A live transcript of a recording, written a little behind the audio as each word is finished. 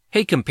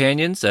Hey,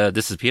 companions,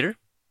 this is Peter.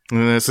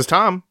 And this is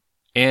Tom.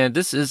 And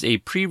this is a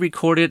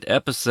pre-recorded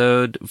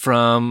episode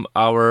from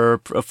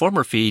our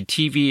former feed,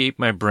 TV Ate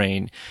My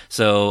Brain.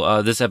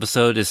 So this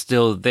episode is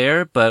still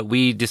there, but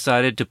we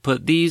decided to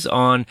put these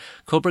on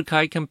Cobra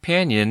Kai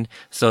Companion,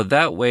 so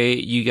that way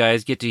you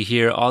guys get to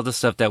hear all the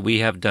stuff that we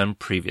have done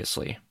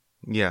previously.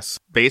 Yes.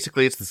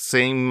 Basically, it's the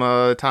same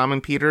Tom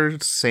and Peter,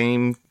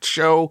 same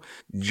show,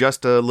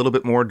 just a little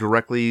bit more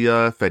directly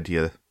fed to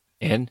you.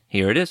 And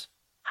here it is.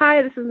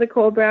 Hi, this is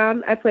Nicole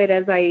Brown. I played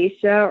as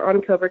Aisha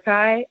on Cobra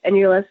Kai, and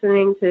you're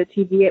listening to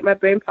TV Ate My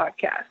Brain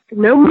podcast.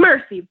 No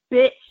mercy,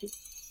 bitch!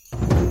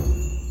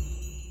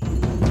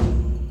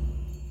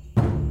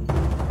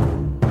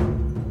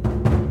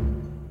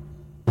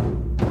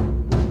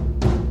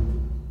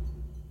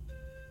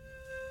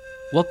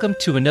 Welcome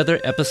to another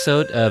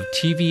episode of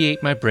TV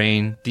Ate My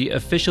Brain, the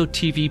official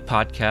TV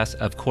podcast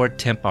of Core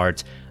Temp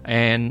Arts.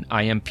 And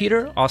I am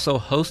Peter, also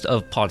host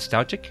of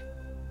Podstalgic.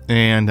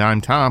 And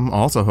I'm Tom,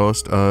 also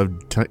host of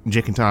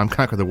Jake and Tom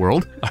Conquer the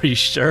World. Are you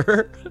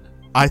sure?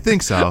 I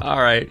think so.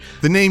 All right.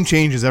 The name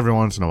changes every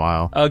once in a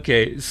while.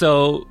 Okay,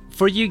 so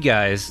for you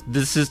guys,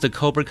 this is the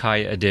Cobra Kai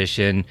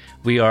edition.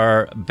 We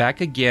are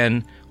back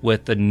again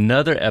with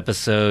another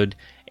episode.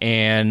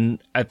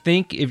 And I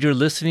think if you're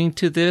listening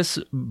to this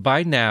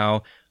by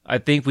now, I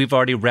think we've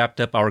already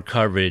wrapped up our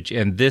coverage.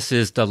 And this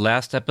is the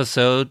last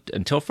episode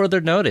until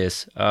further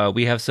notice.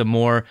 We have some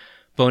more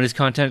bonus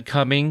content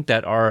coming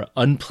that are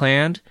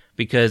unplanned,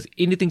 because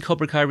anything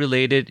Cobra Kai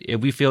related, if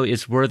we feel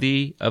it's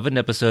worthy of an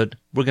episode,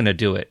 we're going to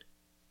do it.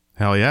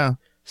 Hell yeah.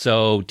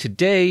 So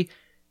today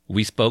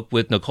we spoke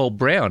with Nicole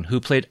Brown,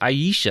 who played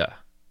Aisha.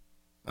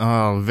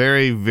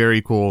 Very,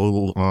 very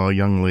cool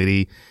young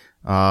lady.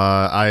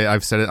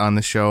 I've said it on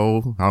the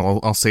show.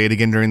 I'll say it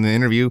again during the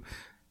interview.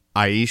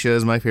 Aisha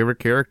is my favorite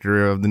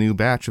character of the new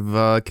batch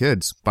of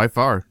kids, by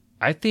far.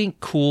 I think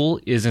cool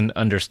is an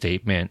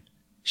understatement.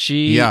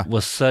 She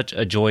was such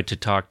a joy to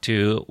talk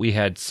to. We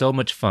had so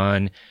much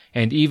fun.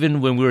 And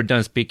even when we were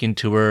done speaking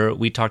to her,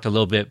 we talked a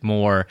little bit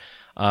more.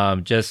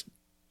 Just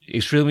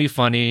extremely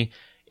funny.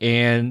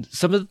 And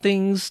some of the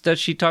things that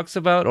she talks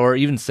about or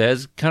even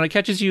says kind of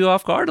catches you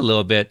off guard a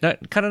little bit.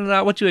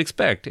 Not what you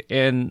expect.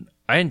 And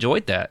I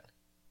enjoyed that.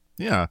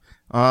 Yeah.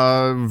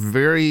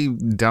 Very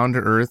down to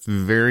earth,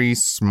 very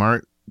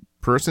smart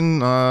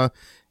person.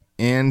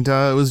 And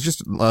it was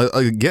just,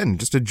 again,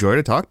 just a joy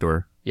to talk to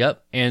her.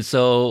 Yep. And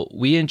so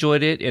we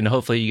enjoyed it, and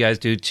hopefully you guys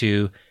do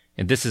too.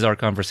 And this is our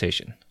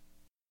conversation.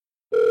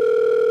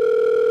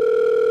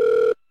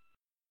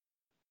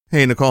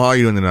 Hey, Nicole, how are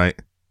you doing tonight?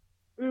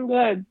 I'm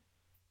good.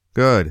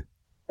 Good.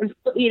 I'm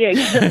still eating.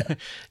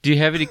 Do you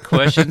have any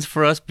questions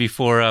for us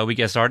before we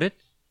get started?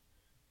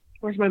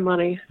 Where's my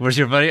money? Where's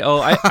your money?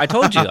 Oh, I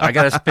told you. I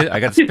gotta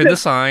spin the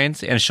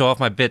signs and show off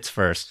my bits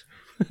first.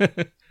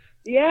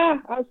 Yeah,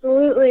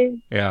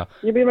 absolutely. Yeah.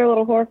 You'll be my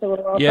little whore for a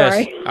little while. Yes,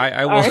 Sorry.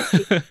 I will.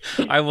 Right.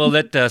 I will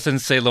let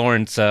Sensei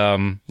Lawrence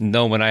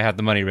know when I have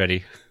the money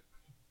ready.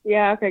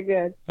 Yeah. Okay.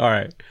 Good. All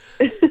right.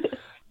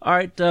 All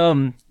right.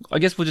 I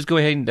guess we'll just go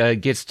ahead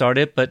and get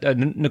started. But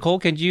Nicole,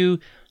 can you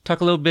talk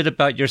a little bit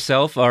about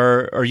yourself?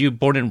 Are you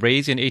born and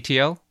raised in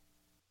ATL?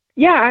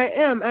 Yeah, I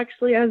am.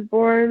 Actually, I was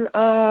born in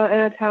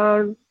a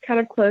town kind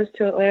of close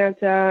to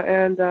Atlanta,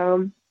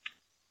 and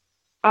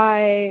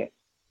I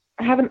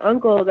have an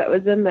uncle that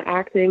was in the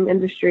acting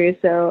industry,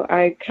 so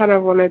I kind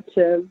of wanted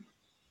to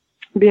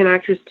be an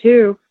actress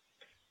too.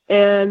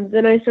 And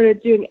then I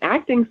started doing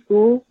acting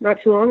school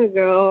not too long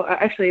ago.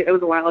 Actually, it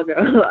was a while ago.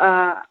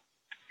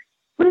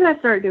 When did I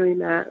start doing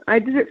that? I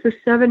did it for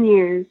 7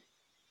 years.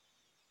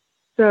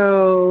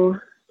 So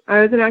I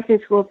was in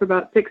acting school for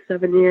about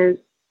 6-7 years.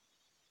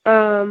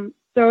 So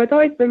it's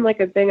always been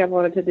like a thing I've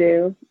wanted to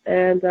do.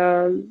 And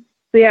so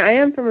yeah, I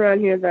am from around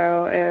here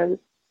though, and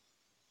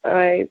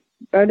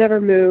I've never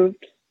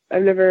moved.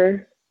 I've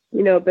never,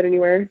 been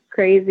anywhere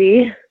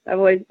crazy. I've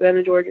always been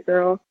a Georgia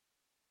girl.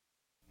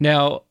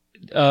 Now,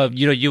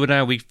 you and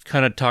I, we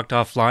kind of talked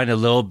offline a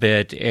little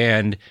bit,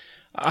 and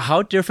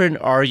how different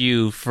are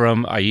you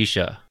from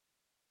Aisha?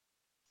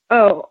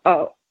 I'm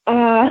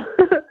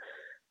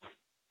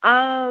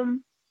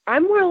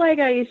more like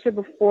Aisha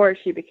before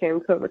she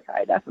became Cobra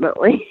Kai,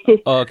 definitely.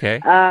 Oh,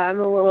 okay. I'm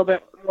a little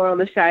bit more on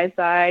the shy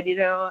side,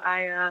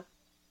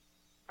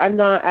 I'm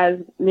not as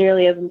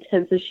nearly as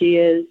intense as she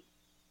is,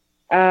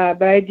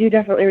 but I do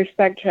definitely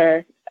respect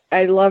her.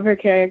 I love her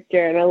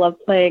character, and I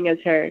love playing as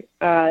her.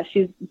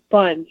 She's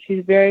fun.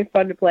 She's very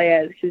fun to play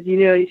as, because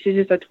she's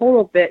just a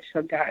total bitch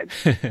sometimes,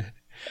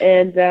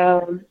 and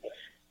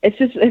it's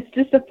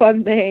just a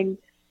fun thing.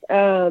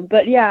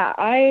 But yeah,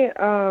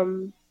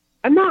 I'm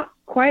not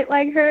quite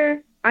like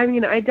her. I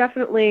mean, I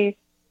definitely,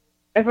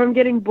 if I'm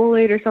getting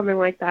bullied or something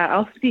like that,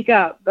 I'll speak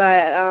up.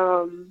 But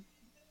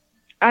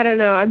I don't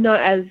know. I'm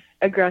not as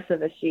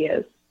aggressive as she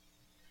is.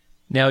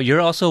 Now, you're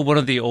also one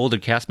of the older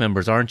cast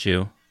members, aren't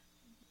you?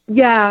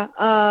 Yeah,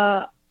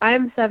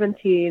 I'm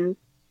 17.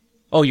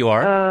 Oh, you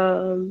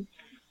are?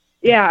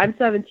 Yeah, I'm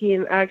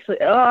 17, actually.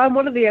 Oh, I'm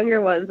one of the younger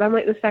ones. I'm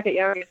like the second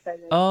youngest, I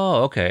think.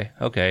 Oh, okay.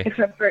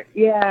 Except for,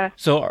 yeah.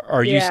 So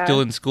are you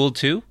still in school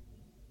too?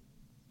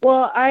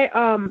 Well,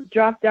 I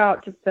dropped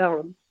out to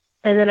film,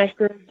 and then I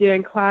started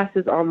doing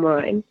classes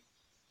online.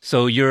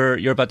 So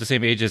you're about the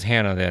same age as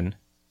Hannah then.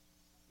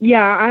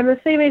 Yeah, I'm the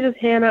same age as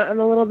Hannah. I'm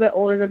a little bit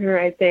older than her,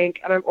 I think,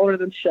 and I'm older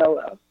than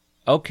Sholo.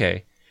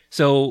 Okay.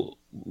 So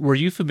were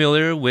you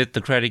familiar with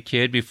The Karate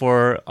Kid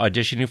before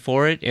auditioning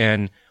for it?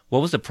 And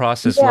what was the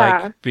process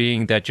like,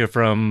 being that you're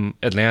from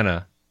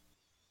Atlanta?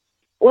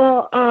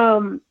 Well,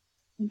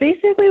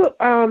 basically,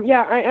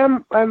 yeah,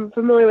 I'm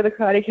familiar with The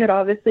Karate Kid,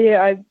 obviously.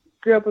 I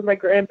grew up with my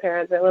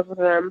grandparents. I lived with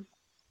them.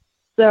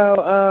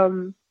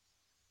 So,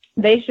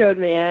 they showed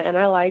me it, and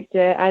I liked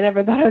it. I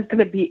never thought I was going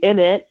to be in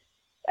it.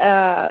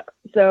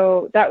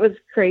 So that was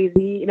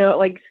crazy. You know,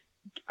 like,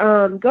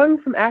 going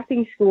from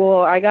acting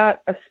school, I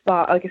got a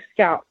spot, like a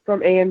scout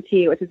from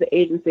AMT, which is the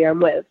agency I'm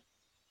with.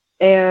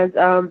 And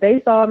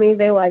they saw me,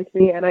 they liked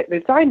me, and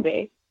they signed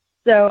me.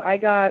 So I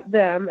got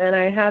them, and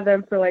I had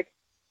them for like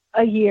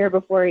a year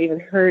before I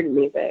even heard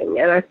anything.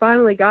 And I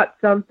finally got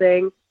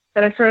something,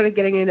 and I started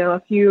getting, you know,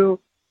 a few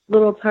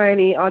little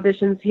tiny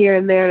auditions here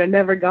and there, and I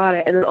never got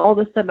it. And then all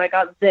of a sudden I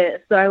got this.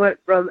 So I went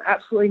from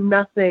absolutely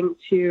nothing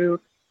to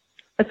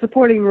a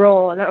supporting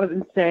role, and that was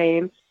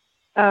insane.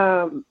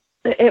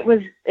 It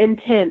was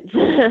intense,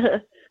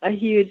 a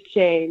huge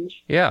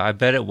change. Yeah, I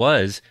bet it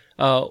was.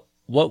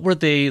 What were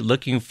they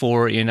looking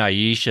for in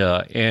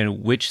Aisha,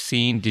 and which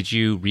scene did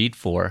you read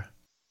for?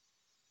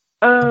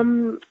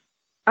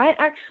 I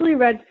actually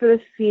read for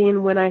the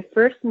scene when I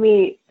first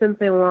meet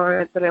Sensei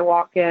Lawrence, and I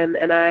walk in,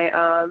 and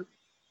I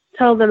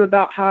tell them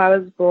about how I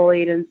was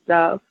bullied and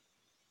stuff,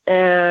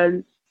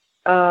 and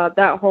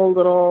that whole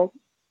little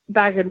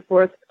back and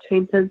forth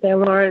between Sensei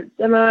Lawrence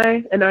and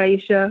I and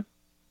Aisha.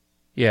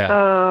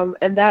 Yeah.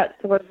 And that's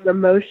sort of an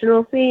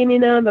emotional scene, you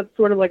know, that's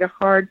sort of like a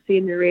hard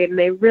scene to read, and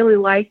they really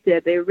liked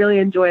it. They really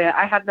enjoyed it.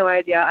 I had no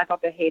idea. I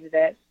thought they hated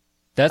it.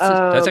 That's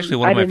actually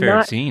one of my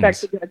favorite scenes. I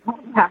did not expect to get a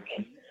comeback.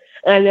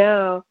 I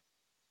know.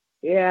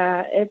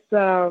 Yeah, it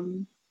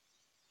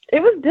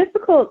was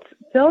difficult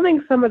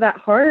filming some of that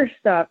harder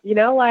stuff, you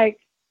know, like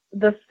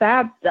the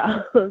sad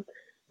stuff.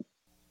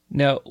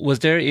 Now, was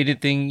there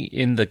anything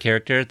in the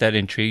character that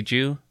intrigued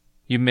you?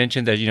 You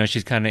mentioned that, you know,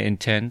 she's kind of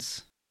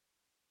intense.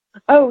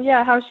 Oh,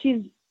 yeah,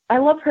 I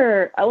love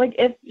her. Like,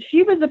 if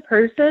she was a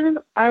person,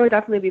 I would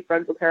definitely be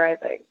friends with her, I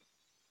think.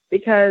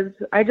 Because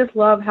I just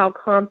love how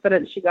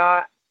confident she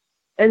got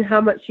and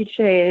how much she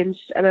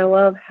changed. And I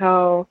love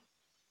how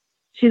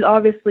she's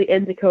obviously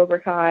into Cobra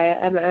Kai,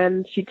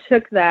 and she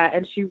took that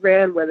and she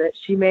ran with it.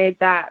 She made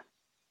that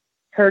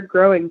her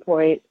growing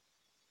point.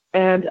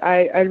 And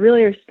I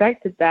really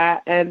respected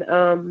that.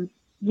 And,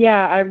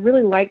 yeah, I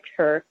really liked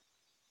her.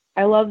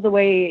 I love the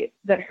way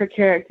that her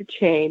character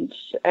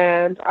changed.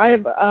 And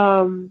I've,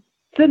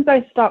 since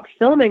I stopped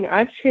filming,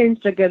 I've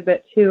changed a good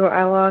bit too.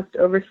 I lost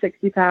over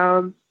 60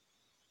 pounds,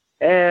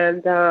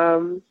 and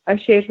I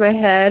shaved my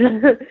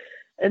head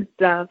and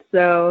stuff.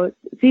 So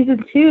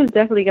season 2 is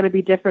definitely going to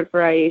be different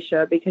for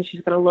Aisha because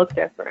she's going to look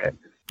different.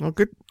 Well,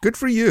 good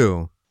for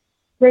you.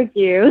 Thank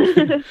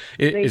you.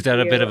 Is that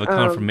a bit of a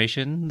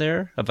confirmation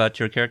there about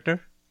your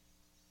character?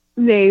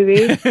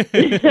 Maybe.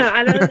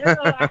 I don't know.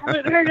 I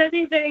haven't heard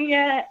anything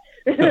yet.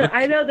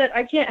 I know that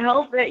I can't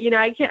help it. You know,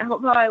 I can't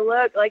help how I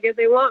look. Like, if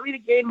they want me to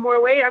gain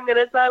more weight, I'm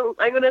gonna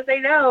say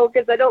no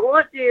because I don't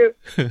want to.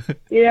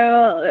 You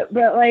know,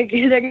 but like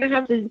they're gonna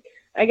have to.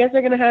 I guess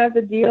they're gonna have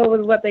to deal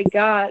with what they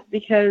got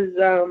because.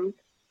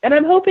 And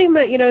I'm hoping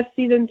that, you know,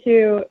 season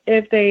 2,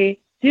 if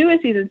they do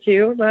a season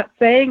 2, not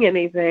saying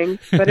anything,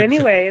 but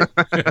anyways,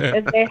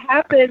 if they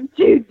happen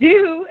to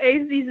do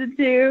a season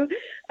 2,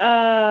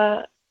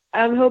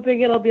 I'm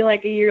hoping it'll be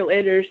like a year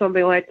later or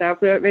something like that,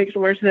 so it makes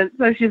more sense.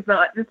 So she's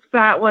not just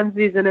fat one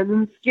season and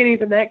then skinny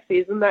the next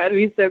season. That would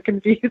be so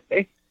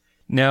confusing.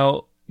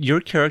 Now,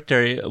 your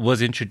character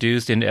was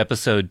introduced in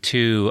episode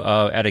 2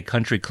 at a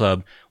country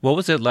club. What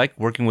was it like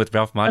working with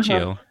Ralph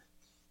Macchio?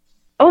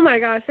 Oh my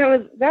gosh,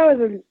 that was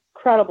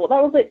incredible.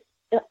 That was like,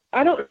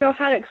 I don't know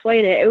how to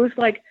explain it. It was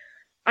like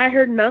I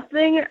heard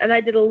nothing and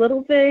I did a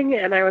little thing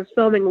and I was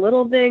filming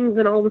little things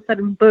and all of a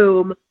sudden,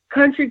 boom,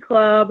 country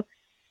club,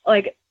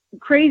 like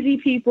crazy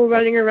people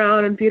running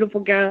around in beautiful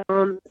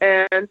gowns,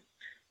 and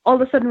all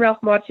of a sudden Ralph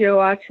Macchio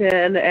walks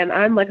in and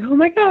I'm like, oh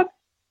my God,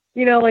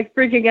 you know, like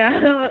freaking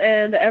out,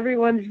 and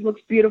everyone just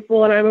looks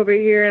beautiful and I'm over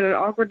here in an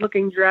awkward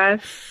looking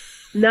dress,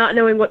 not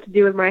knowing what to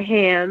do with my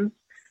hands,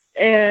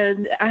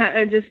 and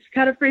I'm just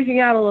kind of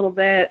freaking out a little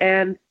bit.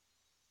 And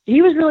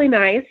he was really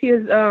nice. He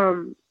was,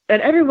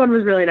 and everyone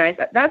was really nice.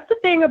 That's the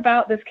thing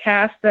about this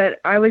cast that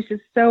I was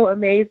just so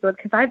amazed with,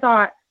 because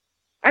I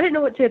didn't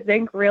know what to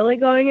think really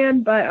going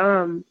in,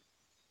 but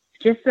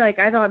just like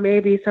I thought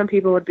maybe some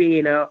people would be,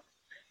 you know,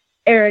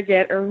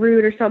 arrogant or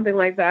rude or something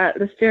like that,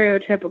 the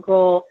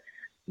stereotypical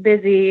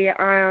busy,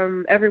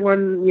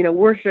 everyone, you know,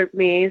 worship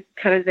me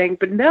kind of thing.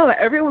 But no,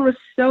 everyone was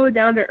so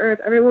down to earth.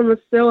 Everyone was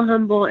so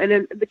humble,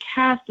 and the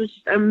cast was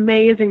just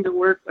amazing to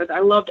work with. I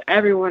loved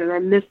everyone, and I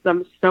missed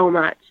them so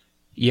much.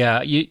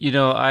 Yeah, you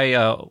know,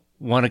 I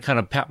want to kind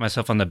of pat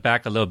myself on the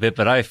back a little bit,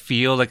 but I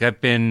feel like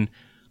I've been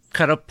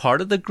kind of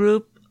part of the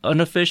group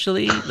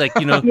unofficially. Like,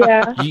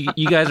 Yeah.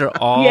 you guys are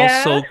all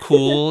Yeah. so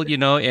cool,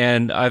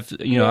 and I've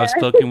Yeah.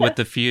 spoken with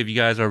a few of you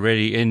guys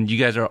already, and you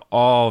guys are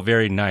all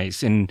very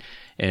nice and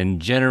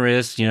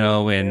generous,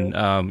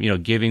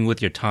 and giving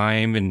with your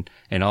time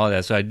and all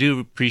that. So I do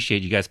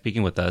appreciate you guys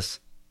speaking with us.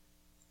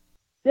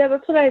 Yeah,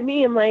 that's what I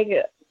mean. Like,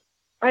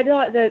 I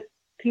thought that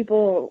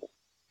people,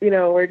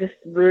 were just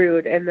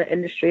rude in the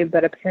industry,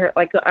 but apparently,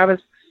 like, I was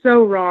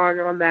so wrong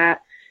on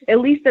that. At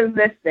least in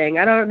this thing.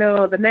 I don't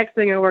know. The next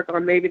thing I work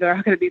on, maybe they're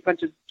all going to be a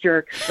bunch of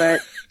jerks,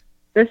 but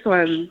this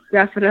one,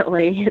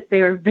 definitely,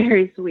 they were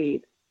very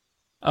sweet.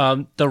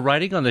 The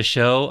writing on the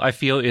show, I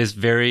feel, is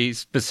very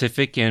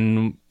specific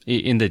in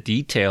the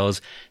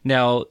details.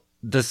 Now,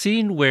 the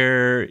scene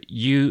where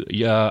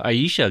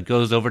Aisha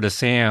goes over to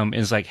Sam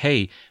and is like,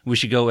 "Hey, we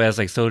should go as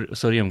like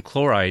sodium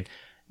chloride."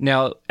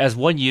 Now, as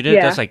one unit,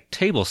 Yeah. that's like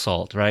table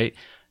salt, right?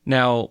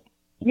 Now,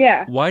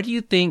 Yeah. why do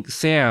you think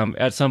Sam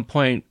at some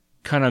point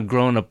kind of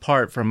grown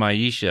apart from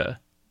Aisha?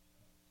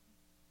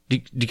 Do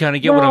you kind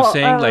of get what I'm Well,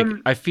 saying? Like,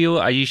 I feel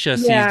Aisha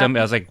sees yeah. them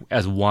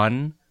as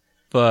one,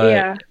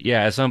 but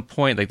Yeah. at some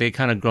point, like they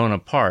kind of grown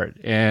apart,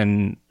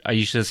 and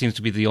Aisha seems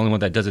to be the only one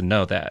that doesn't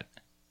know that.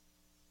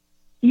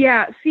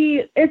 Yeah,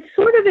 see, it's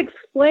sort of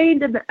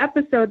explained in the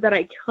episode that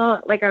I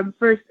can't, like, I'm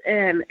first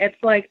in.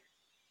 It's like,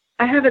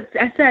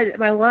 I said,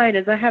 my line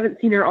is, I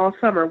haven't seen her all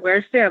summer.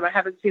 Where's Sam? I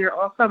haven't seen her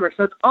all summer.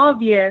 So it's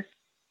obvious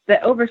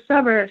that over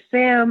summer,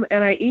 Sam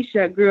and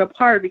Aisha grew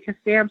apart because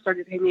Sam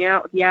started hanging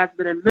out with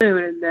Yasmin and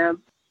Moon and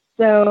them.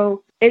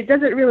 So it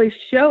doesn't really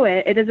show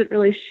it. It doesn't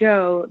really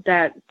show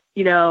that,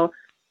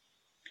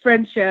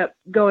 friendship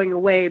going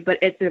away, but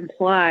it's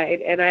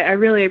implied. And I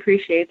really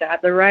appreciate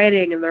that. The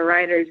writing and the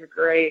writers are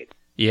great.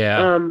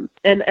 Yeah.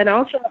 And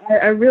also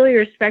I really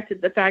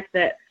respected the fact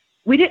that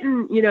we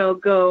didn't,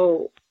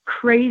 go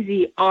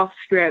crazy off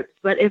script,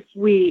 but if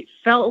we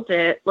felt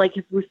it, like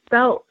if we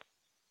felt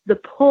the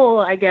pull,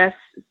 I guess,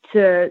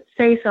 to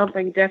say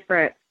something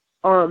different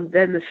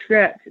than the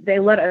script, they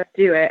let us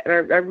do it.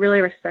 And I really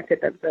respected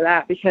them for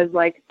that because,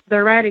 like,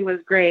 their writing was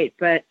great,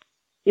 but,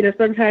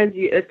 sometimes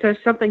there's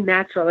something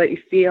natural that you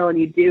feel and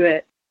you do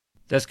it.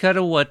 That's kind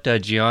of what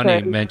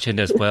Gianni mentioned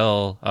as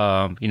well.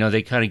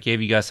 They kind of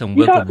gave you guys some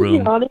wiggle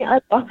room. Gianni? I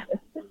love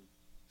it.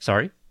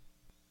 Sorry?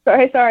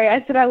 Sorry.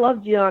 I said I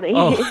love Gianni.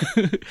 Oh,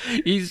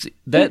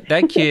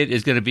 that kid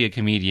is going to be a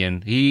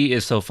comedian. He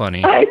is so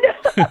funny. I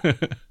know.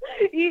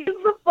 He's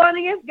the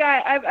funniest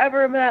guy I've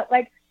ever met.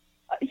 Like,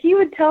 he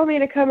would tell me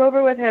to come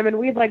over with him, and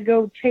we'd, like,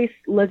 go chase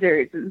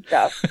lizards and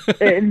stuff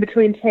in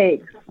between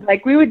takes.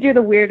 Like, we would do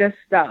the weirdest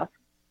stuff.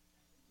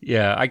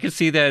 Yeah, I can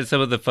see that in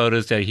some of the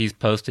photos that he's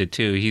posted,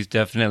 too. He's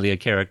definitely a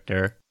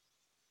character.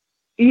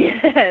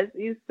 Yes,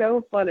 he's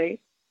so funny.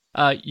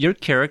 Your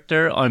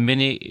character, on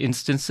many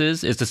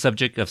instances, is the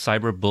subject of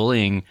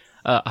cyberbullying.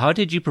 How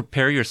did you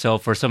prepare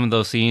yourself for some of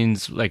those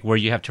scenes, like, where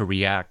you have to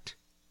react?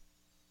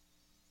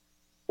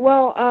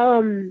 Well,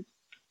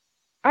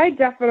 I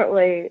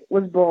definitely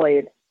was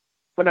bullied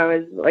when I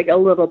was, like, a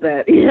little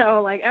bit.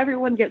 Like,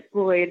 everyone gets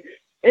bullied.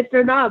 If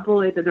they're not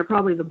bullied, then they're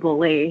probably the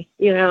bully,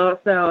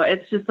 So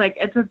it's just, like,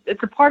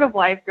 it's a part of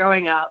life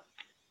growing up.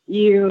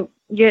 You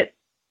get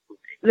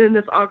in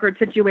this awkward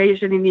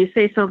situation and you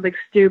say something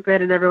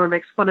stupid and everyone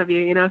makes fun of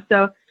you,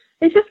 So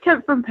it's just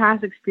kept from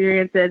past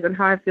experiences and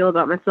how I feel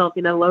about myself,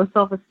 low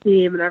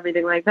self-esteem and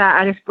everything like that.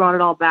 I just brought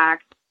it all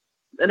back.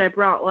 And I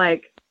brought,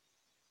 like,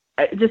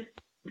 I just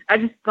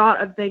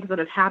thought of things that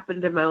had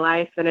happened in my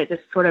life and it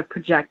just sort of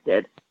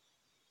projected.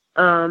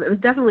 It was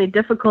definitely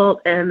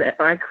difficult, and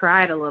I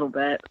cried a little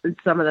bit in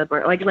some of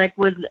them. Like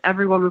when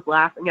everyone was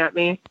laughing at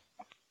me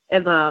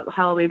in the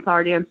Halloween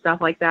party and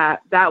stuff like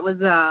that. That was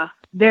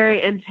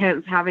very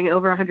intense, having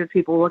over 100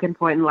 people look and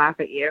point and laugh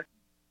at you.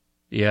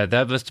 Yeah,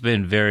 that must have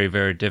been very,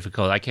 very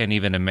difficult. I can't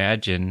even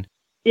imagine.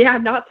 Yeah,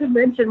 not to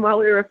mention while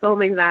we were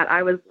filming that,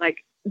 I was,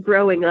 like,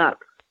 growing up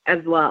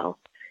as well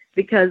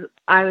because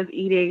I was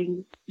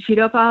eating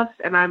Cheeto Puffs,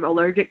 and I'm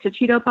allergic to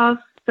Cheeto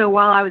Puffs. So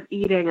while I was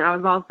eating, I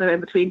was also in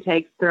between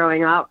takes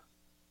throwing up.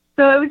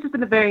 So it was just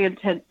a very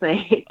intense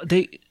thing.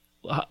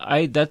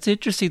 That's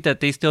interesting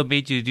that they still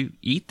made you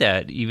eat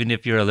that, even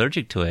if you're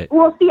allergic to it.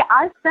 Well, see,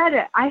 I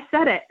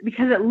said it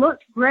because it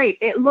looked great.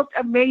 It looked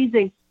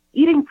amazing.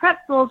 Eating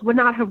pretzels would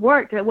not have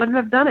worked. It wouldn't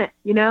have done it,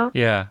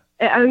 Yeah.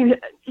 I mean,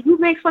 who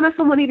makes fun of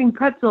someone eating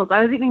pretzels?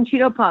 I was eating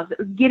Cheeto Puffs. It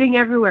was getting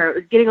everywhere. It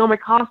was getting on my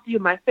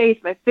costume, my face,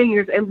 my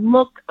fingers. It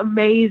looked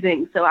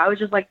amazing. So I was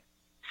just like,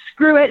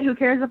 screw it. Who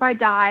cares if I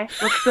die?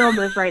 Let's film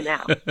this right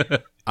now.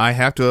 I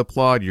have to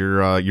applaud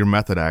your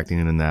method acting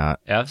in that.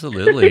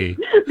 Absolutely.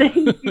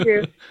 Thank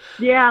you.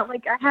 Yeah,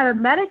 like I had a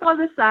medic on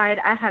the side.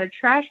 I had a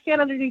trash can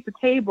underneath the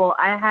table.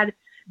 I had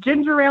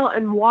ginger ale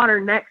and water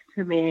next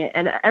to me.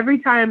 And every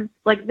time,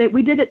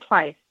 we did it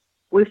twice.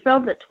 We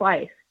filmed it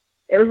twice.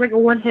 It was like a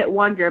one-hit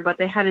wonder, but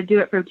they had to do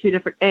it from 2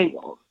 different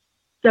angles.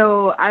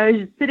 So I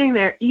was just sitting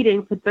there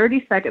eating for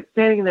 30 seconds,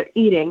 standing there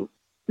eating,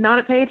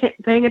 not paying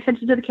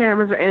attention to the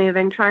cameras or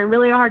anything, trying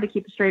really hard to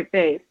keep a straight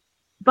face.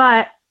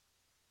 But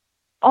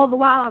all the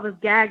while I was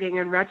gagging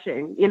and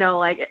retching,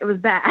 it was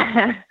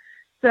bad.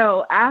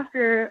 So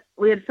after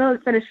we had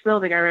finished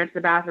filming, I ran to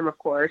the bathroom, of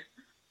course.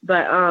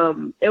 But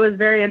it was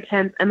very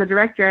intense, and the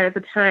director at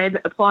the time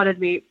applauded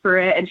me for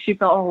it, and she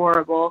felt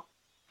horrible.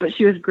 But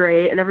she was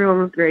great, and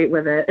everyone was great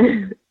with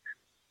it.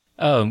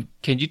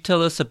 Can you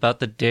tell us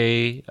about the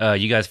day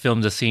you guys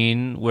filmed the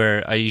scene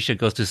where Aisha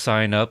goes to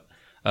sign up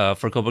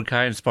for Cobra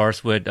Kai and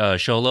spars with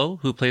Xolo,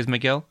 who plays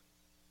Miguel?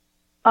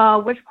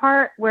 Which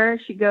part where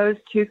she goes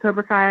to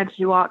Cobra Kai and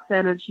she walks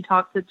in and she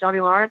talks to Johnny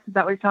Lawrence? Is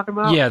that what you're talking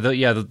about? Yeah,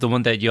 the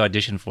one that you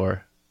auditioned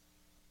for.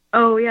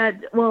 Oh, yeah.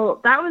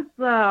 Well, that was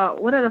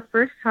one of the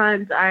first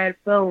times I had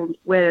filmed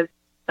with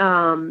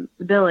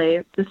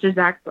Billy, Sister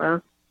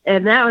Zaxma.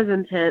 And that was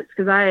intense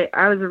because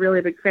I was a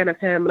really big fan of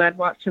him, and I'd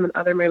watched him in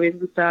other movies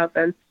and stuff.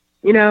 And,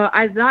 you know,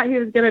 I thought he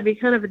was going to be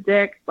kind of a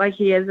dick like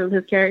he is in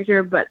his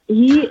character, but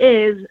he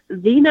is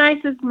the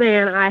nicest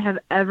man I have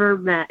ever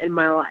met in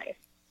my life.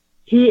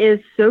 He is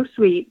so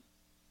sweet.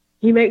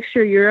 He makes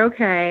sure you're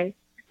okay.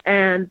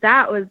 And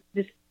that was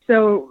just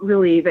so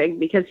relieving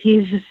because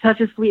he's just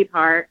such a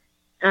sweetheart.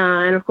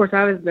 And, of course,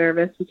 I was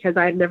nervous because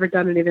I had never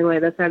done anything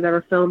like this. I'd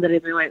never filmed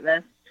anything like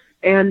this.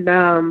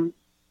 And,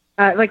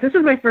 this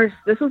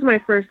was my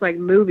first like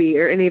movie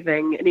or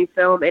anything, any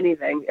film,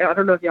 anything. I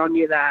don't know if y'all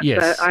knew that,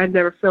 yes. But I had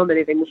never filmed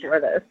anything before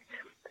this.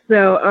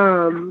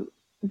 So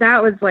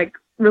that was like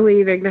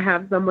relieving to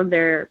have someone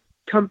there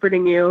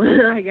comforting you,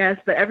 I guess.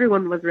 But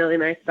everyone was really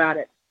nice about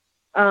it.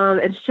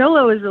 And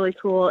Xolo was really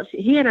cool.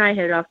 He and I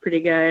hit it off pretty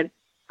good,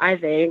 I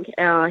think.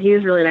 He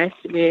was really nice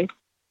to me.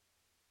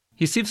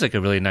 He seems like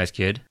a really nice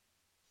kid.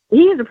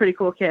 He is a pretty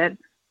cool kid.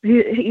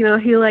 He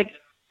like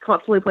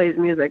constantly plays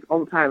music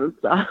all the time and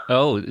stuff.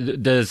 Oh,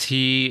 does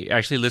he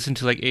actually listen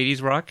to like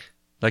 80s rock,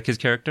 like his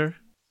character?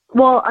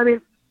 Well, I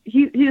mean,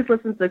 he just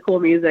listens to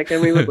cool music,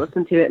 and we would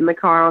listen to it in the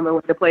car on the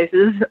way to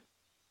places.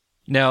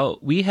 Now,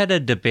 we had a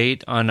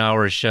debate on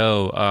our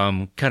show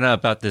kind of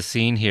about the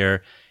scene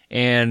here,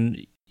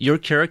 and your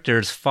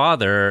character's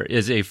father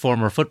is a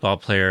former football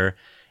player,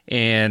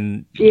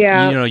 and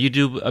you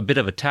do a bit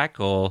of a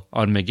tackle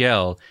on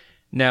Miguel.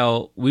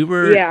 Now, we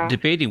were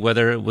debating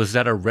whether was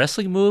that a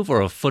wrestling move or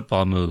a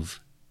football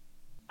move.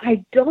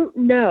 I don't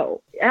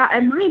know.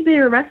 It might be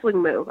a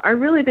wrestling move. I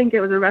really think it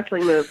was a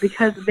wrestling move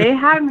because they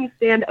had me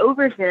stand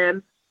over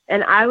him,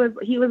 and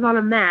he was on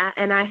a mat,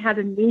 and I had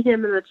to knee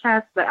him in the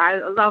chest, but I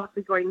was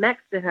obviously going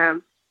next to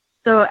him.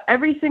 So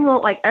every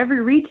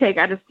retake,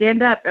 I just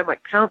stand up and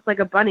like pounce like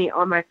a bunny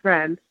on my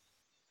friend.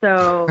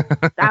 So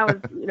that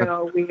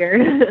was,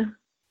 weird.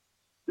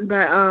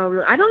 But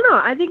I don't know.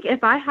 I think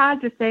if I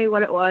had to say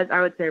what it was,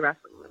 I would say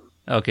wrestling.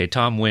 Okay,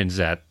 Tom wins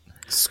that.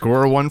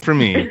 Score one for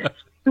me.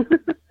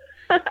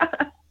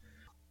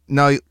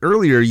 Now,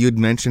 earlier you'd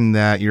mentioned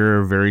that you're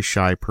a very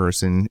shy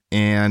person,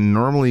 and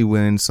normally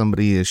when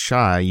somebody is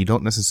shy, you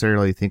don't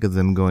necessarily think of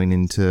them going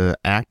into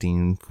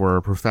acting for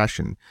a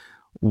profession.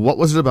 What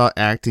was it about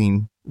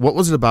acting? What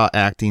was it about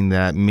acting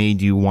that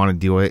made you want to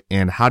do it,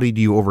 and how did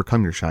you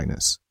overcome your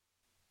shyness?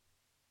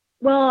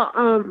 Well,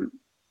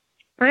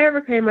 I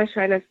overcame my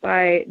shyness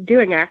by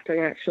doing acting,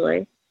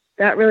 actually.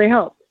 That really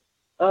helped.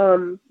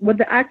 With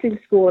the acting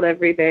school and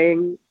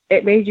everything,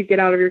 it made you get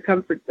out of your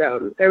comfort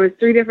zone. There was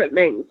 3 different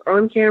things: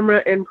 on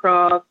camera,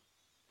 improv,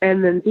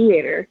 and then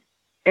theater.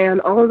 And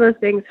all of those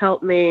things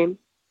helped me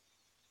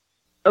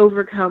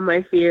overcome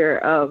my fear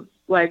of,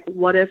 like,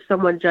 what if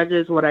someone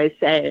judges what I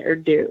say or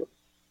do?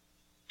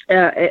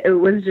 It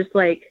was just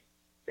like,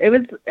 I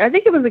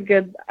think it was a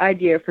good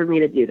idea for me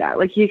to do that.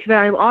 Like, because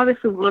I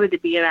obviously wanted to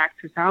be an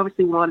actress. I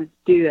obviously wanted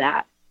to do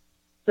that.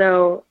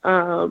 So,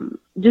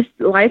 just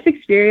life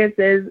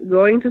experiences,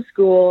 going to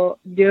school,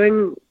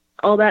 doing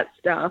all that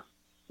stuff,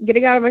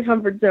 getting out of my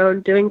comfort zone,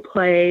 doing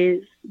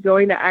plays,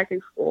 going to acting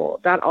school,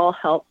 that all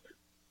helped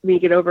me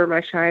get over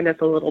my shyness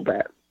a little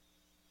bit.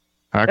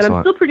 Excellent. And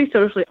I'm still pretty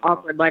socially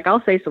awkward. Like,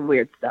 I'll say some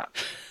weird stuff.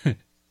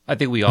 I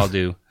think we all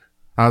do.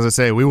 I was going to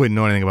say, we wouldn't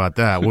know anything about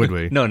that, would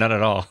we? No, not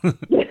at all.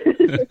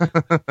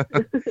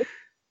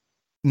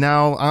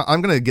 Now,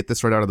 I'm going to get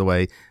this right out of the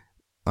way.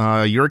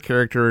 Your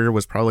character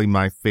was probably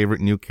my favorite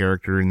new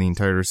character in the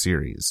entire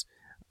series.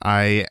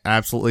 I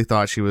absolutely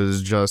thought she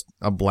was just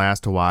a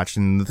blast to watch,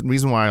 and the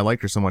reason why I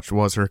liked her so much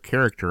was her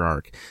character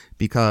arc,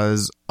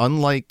 because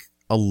unlike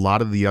a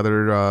lot of the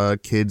other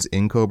kids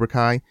in Cobra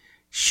Kai,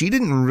 she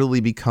didn't really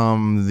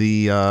become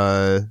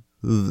the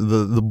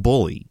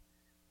bully,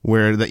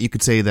 where that you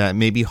could say that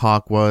maybe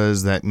Hawk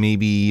was, that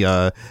maybe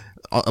a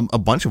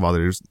bunch of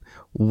others.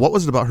 What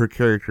was it about her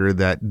character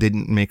that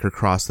didn't make her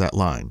cross that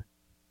line?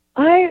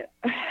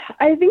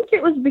 I think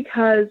it was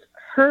because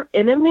her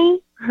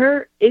enemy,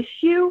 her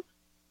issue,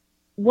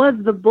 was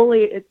the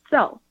bully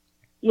itself.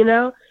 You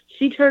know,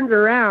 she turned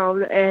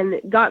around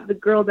and got the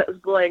girl that was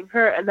bullying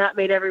her, and that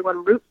made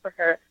everyone root for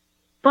her.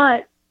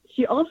 But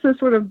she also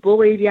sort of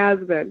bullied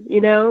Yasmin,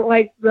 you know,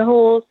 like the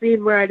whole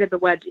scene where I did the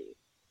wedgie.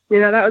 You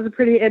know, that was a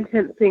pretty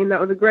intense scene. That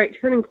was a great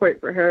turning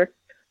point for her.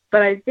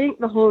 But I think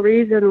the whole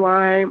reason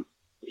why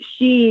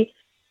she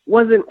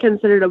wasn't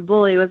considered a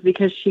bully was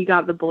because she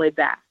got the bully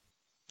back.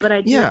 But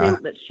I do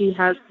think that she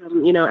has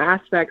some, you know,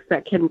 aspects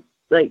that can,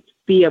 like,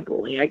 be a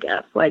bully, I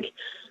guess. Like,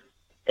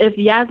 if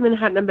Yasmin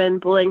hadn't have been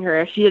bullying her,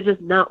 if she had just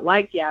not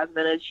liked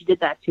Yasmin and she did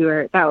that to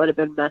her, that would have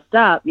been messed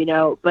up, you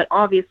know. But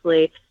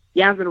obviously,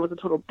 Yasmin was a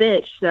total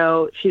bitch,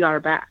 so she got her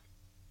back.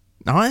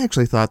 Now, I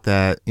actually thought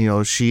that, you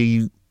know,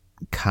 she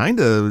kind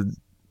of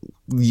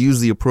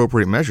used the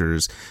appropriate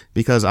measures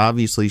because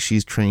obviously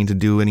she's trained to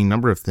do any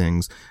number of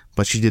things,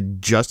 but she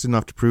did just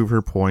enough to prove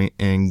her point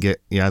and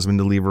get Yasmin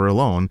to leave her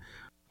alone.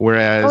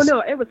 Whereas, oh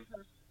no, it was,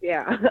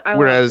 yeah.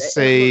 Whereas,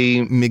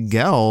 say,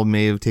 Miguel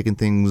may have taken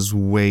things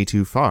way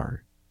too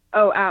far.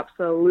 Oh,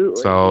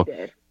 absolutely. So, he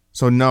did.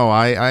 So no,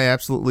 I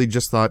absolutely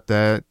just thought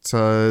that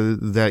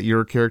that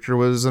your character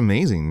was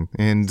amazing,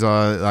 and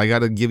I got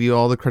to give you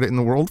all the credit in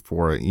the world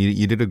for it.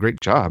 You did a great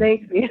job.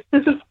 Thank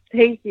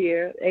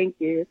you, thank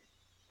you.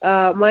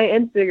 My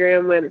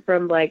Instagram went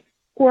from like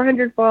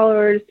 400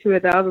 followers to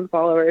 1,000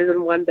 followers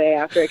in one day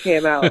after it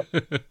came out,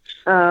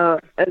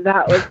 and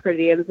that was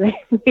pretty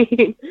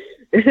insane.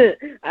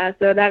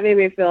 So that made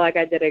me feel like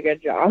I did a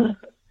good job.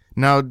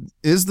 Now,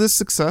 is this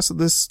success of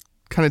this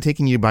kind of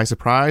taking you by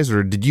surprise,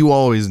 or did you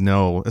always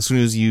know as soon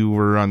as you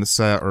were on the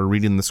set or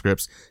reading the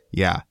scripts,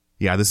 yeah,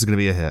 this is going to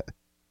be a hit?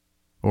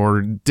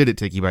 Or did it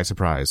take you by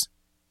surprise?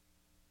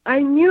 I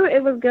knew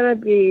it was going to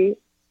be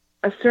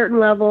a certain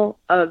level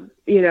of,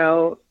 you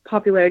know,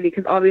 popularity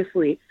because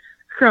obviously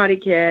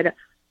Karate Kid,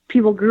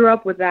 people grew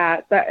up with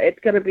that it's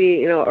going to be,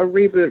 you know, a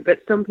reboot, but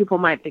some people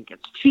might think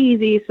it's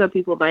cheesy. Some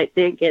people might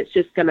think it's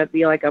just going to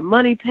be like a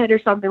money pit or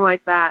something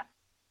like that.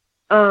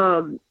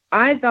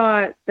 I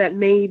thought that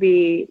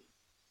maybe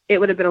it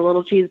would have been a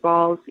little cheese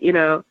balls, you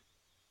know,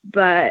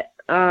 but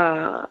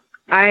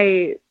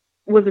I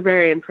was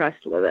very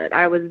impressed with it.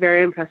 I was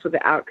very impressed with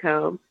the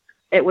outcome.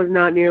 It was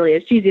not nearly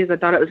as cheesy as I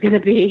thought it was going to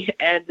be,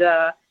 and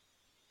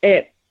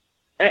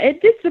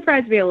it did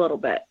surprise me a little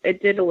bit.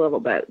 It did a little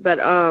bit, but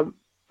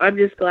I'm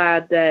just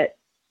glad that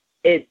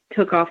it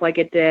took off like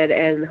it did,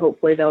 and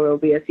hopefully there will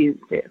be a season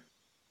 2.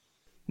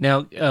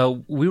 Now,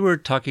 we were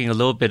talking a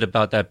little bit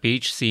about that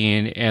beach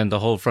scene and the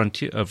whole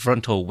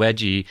frontal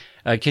wedgie.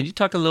 Can you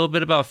talk a little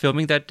bit about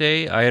filming that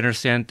day? I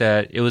understand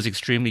that it was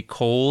extremely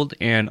cold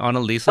and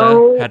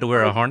Annalisa had to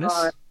wear a harness.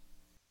 God.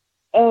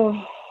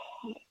 Oh,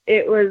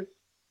 it was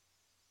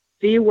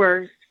the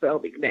worst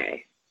filming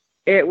day.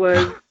 It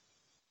was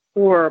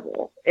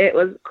horrible. It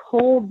was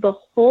cold the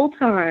whole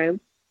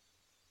time.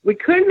 We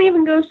couldn't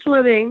even go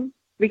swimming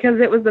because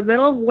it was the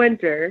middle of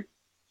winter.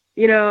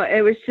 You know,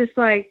 it was just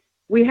like,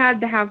 we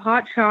had to have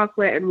hot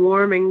chocolate and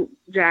warming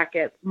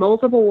jackets,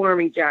 multiple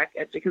warming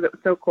jackets because it was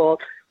so cold.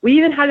 We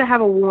even had to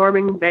have a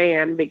warming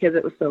van because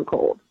it was so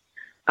cold.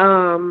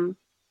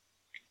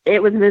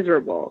 It was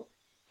miserable.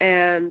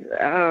 And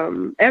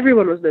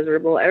everyone was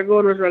miserable.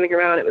 Everyone was running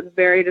around. It was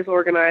very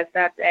disorganized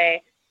that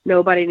day.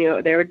 Nobody knew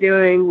what they were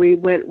doing.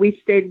 We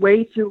stayed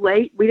way too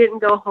late. We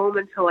didn't go home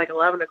until like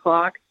 11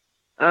 o'clock.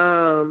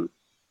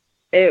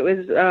 It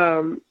was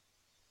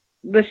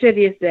the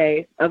shittiest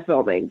day of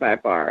filming by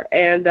far.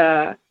 And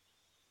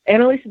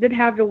Annalisa did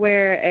have to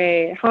wear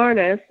a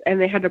harness, and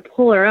they had to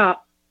pull her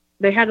up.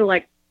 They had to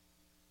like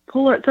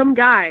pull her. Some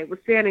guy was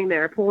standing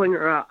there pulling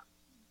her up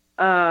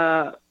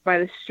by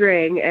the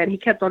string, and he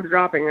kept on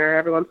dropping her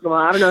every once in a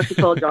while. I don't know if he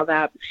told y'all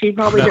that. She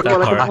probably didn't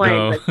want to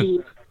complain, but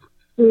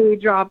he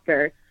dropped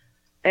her.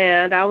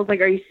 And I was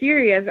like, are you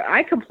serious?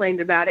 I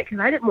complained about it because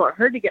I didn't want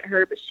her to get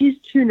hurt, but she's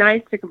too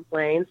nice to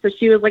complain. So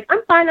she was like,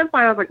 I'm fine. I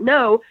was like,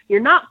 no,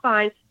 you're not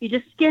fine. You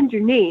just skinned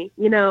your knee,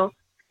 you know?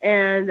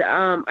 And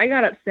I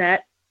got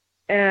upset.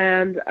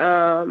 And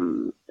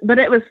but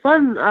it was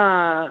fun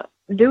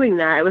doing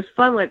that. It was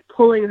fun, like,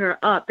 pulling her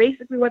up.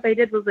 Basically what they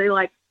did was they,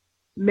 like,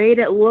 made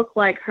it look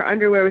like her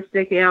underwear was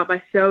sticking out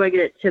by sewing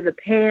it to the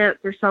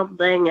pants or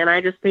something. And I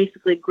just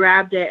basically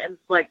grabbed it and,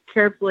 like,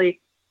 carefully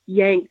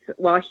yanked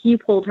while he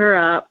pulled her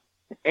up,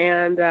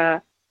 and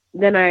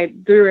then I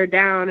threw her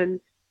down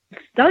and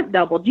stunt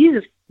double.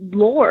 Jesus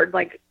Lord,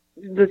 like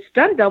the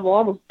stunt double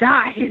almost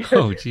died.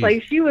 Oh, geez.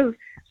 Like she was,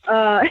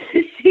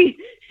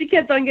 she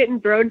kept on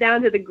getting thrown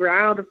down to the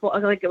ground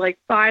like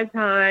 5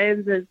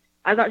 times, and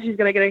I thought she was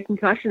gonna get a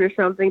concussion or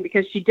something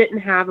because she didn't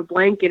have a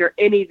blanket or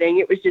anything.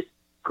 It was just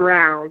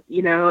ground,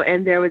 you know,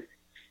 and there was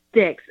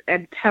sticks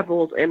and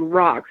pebbles and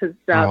rocks and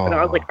stuff. Oh. And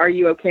I was like, "Are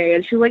you okay?"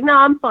 And she was like, "No,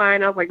 I'm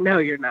fine." I was like, "No,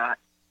 you're not.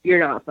 You're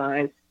not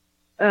fine."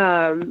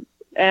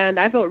 And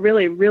I felt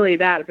really, really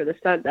bad for the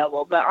stunt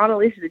double, but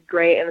Annalisa did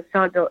great, and the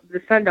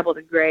stunt double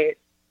did great.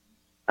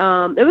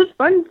 It was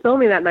fun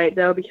filming that night,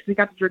 though, because we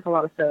got to drink a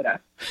lot of soda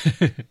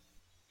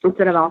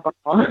instead of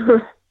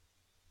alcohol.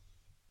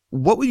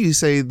 What would you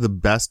say the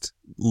best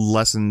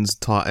lessons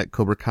taught at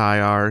Cobra Kai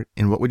are,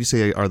 and what would you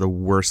say are the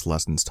worst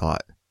lessons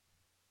taught?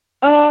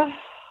 I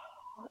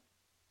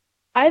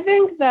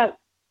think that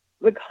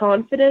the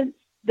confidence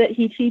that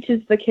he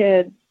teaches the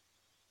kids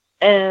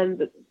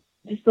and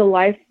just the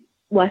life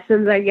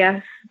lessons, I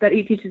guess, that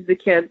he teaches the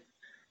kids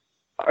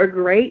are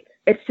great.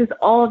 It's just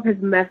all of his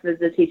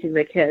methods of teaching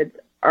the kids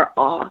are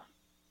off.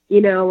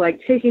 You know,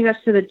 like taking us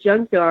to the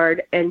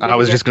junkyard and I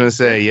was just going to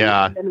say,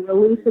 yeah. And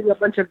releasing a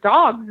bunch of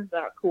dogs is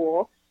not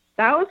cool.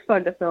 That was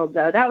fun to film,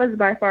 though. That was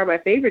by far my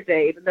favorite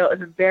day, even though it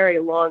was a very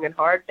long and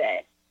hard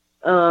day.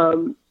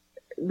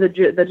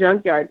 the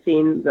junkyard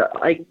scene,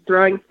 like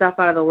throwing stuff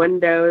out of the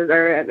windows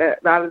or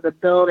out of the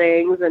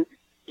buildings and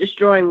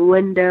destroying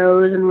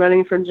windows and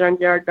running from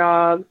junkyard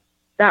dogs.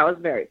 That was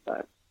very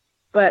fun.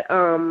 But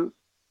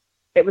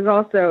it was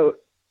also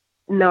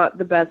not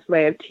the best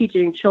way of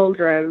teaching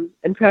children,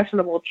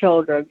 impressionable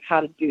children,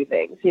 how to do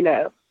things, you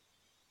know.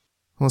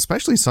 Well,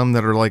 especially some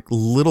that are like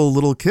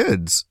little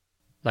kids.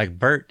 Like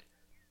Bert.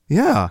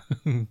 Yeah.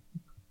 He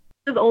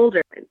was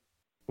older.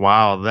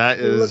 Wow, that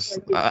He looked is...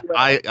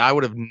 like I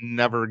would have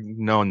never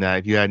known that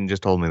if you hadn't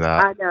just told me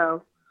that.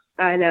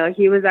 I know.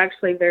 He was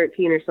actually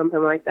 13 or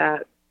something like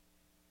that.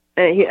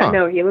 And he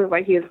looked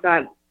like he was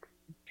about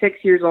 6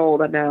 years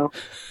old, I know.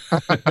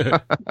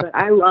 But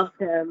I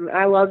loved him.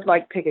 I loved,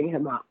 like, picking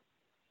him up.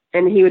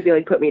 And he would be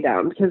like, put me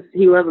down, because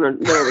he wasn't a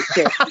little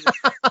kid.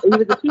 He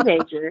was a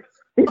teenager.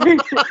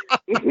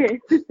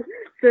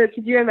 So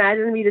could you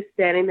imagine me just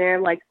standing there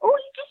like, oh,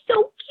 you're just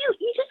so cute.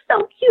 You're just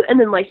so cute. And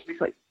then, like,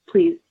 she's like,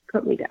 please,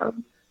 put me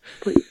down.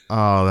 Please.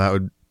 Oh,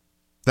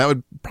 that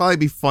would probably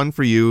be fun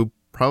for you.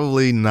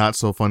 Probably not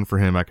so fun for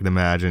him, I can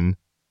imagine.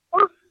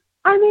 Well,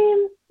 I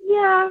mean,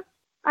 yeah.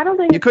 I don't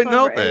think you it's couldn't fun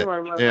help for it,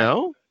 anyone you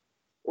know?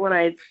 when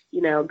I,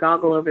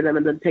 goggle over them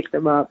and then pick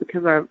them up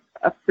because I'm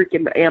a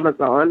freaking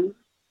Amazon.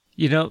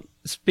 You know,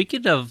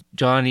 speaking of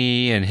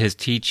Johnny and his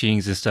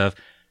teachings and stuff,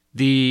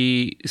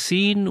 the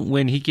scene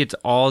when he gets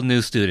all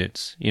new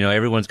students,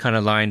 everyone's kind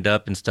of lined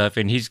up and stuff,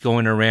 and he's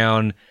going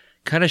around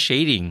kind of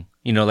shading,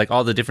 like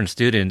all the different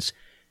students.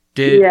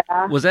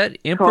 Was that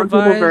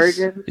improvised?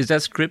 Is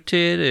that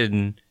scripted?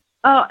 And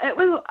it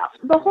was,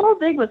 the whole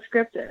thing was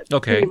scripted.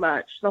 Okay. Pretty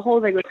much. The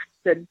whole thing was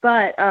scripted,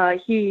 but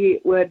he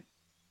would,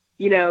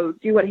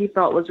 do what he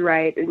felt was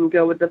right and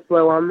go with the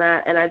flow on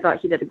that, and I thought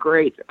he did a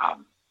great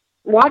job.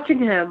 Watching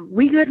him,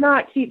 we could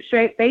not keep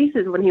straight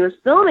faces when he was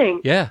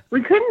filming. Yeah.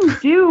 We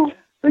couldn't,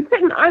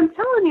 I'm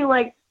telling you,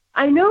 like,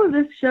 I know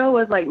this show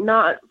was, like,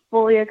 not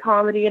fully a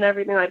comedy and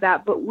everything like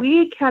that, but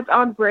we kept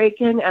on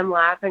breaking and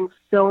laughing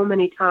so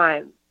many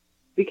times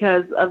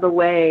because of the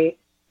way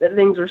that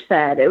things were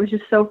said. It was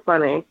just so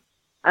funny.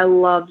 I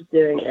loved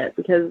doing it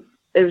because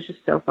it was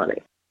just so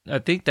funny. I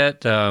think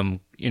that,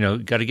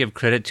 got to give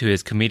credit to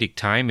his comedic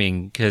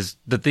timing, because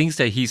the things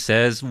that he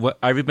says,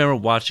 I remember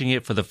watching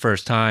it for the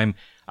first time,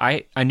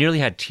 I nearly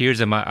had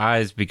tears in my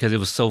eyes because it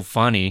was so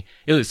funny.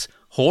 It was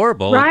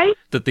horrible, right?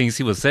 The things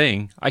he was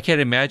saying. I can't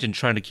imagine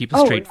trying to keep a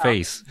straight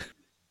face.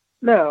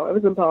 No, it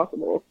was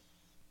impossible.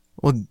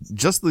 Well,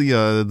 just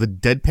the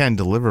deadpan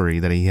delivery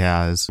that he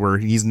has, where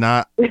he's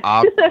not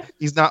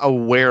he's not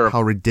aware of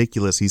how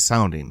ridiculous he's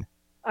sounding.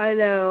 I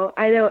know,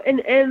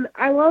 and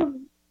I love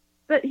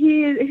that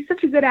he's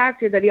such a good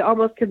actor that he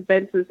almost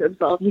convinces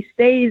himself. He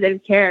stays in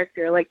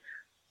character. Like,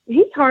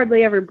 he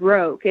hardly ever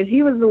broke, and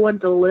he was the one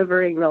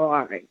delivering the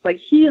lines. Like,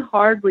 he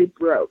hardly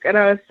broke, and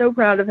I was so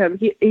proud of him.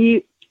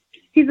 He's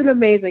an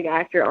amazing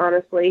actor,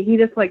 honestly. He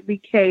just, like,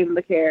 became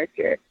the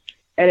character,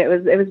 and it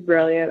was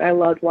brilliant. I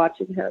loved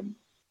watching him.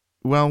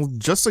 Well,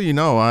 just so you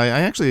know, I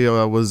actually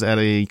was at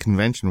a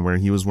convention where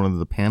he was one of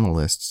the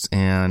panelists,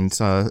 and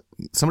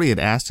somebody had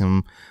asked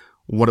him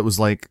what it was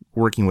like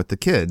working with the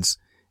kids,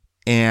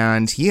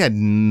 and he had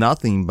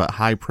nothing but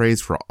high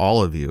praise for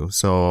all of you.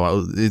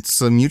 So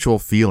it's a mutual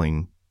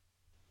feeling.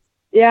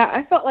 Yeah,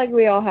 I felt like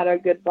we all had a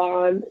good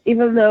bond,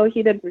 even though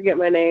he did forget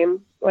my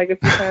name like a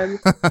few times.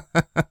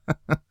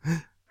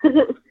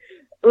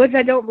 Which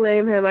I don't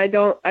blame him. I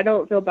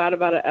don't feel bad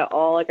about it at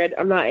all. Like,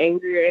 I'm not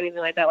angry or anything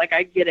like that. Like,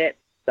 I get it.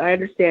 I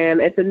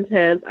understand. It's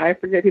intense. I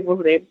forget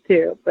people's names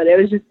too. But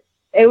it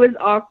was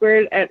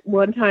awkward at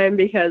one time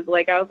because,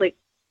 like, I was like,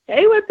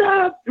 hey, what's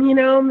up?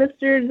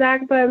 Mr.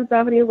 Zakpa and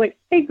stuff. And he was like,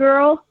 hey,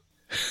 girl.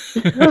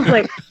 I was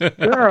like,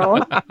 girl?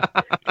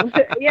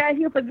 Yeah,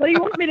 he was like, what do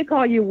you want me to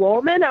call you,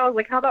 woman? I was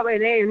like, how about my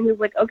name? And he was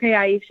like, okay,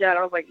 Aisha. And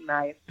I was like,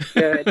 nice.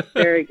 Good.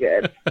 Very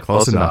good.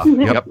 Close enough.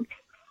 Yep.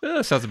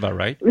 Sounds about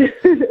right.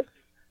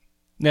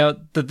 Now,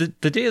 the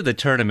day of the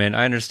tournament,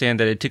 I understand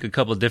that it took a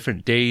couple of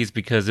different days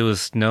because it was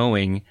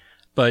snowing.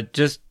 But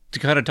just to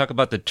kind of talk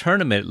about the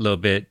tournament a little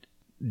bit,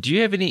 do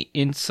you have any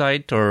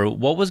insight or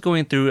what was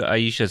going through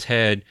Aisha's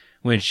head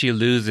when she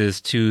loses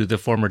to the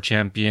former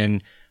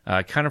champion?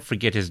 I kind of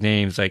forget his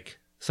names, like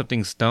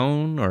something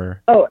Stone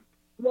or... Oh,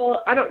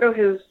 well, I don't know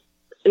his,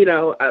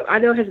 I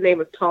know his name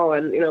was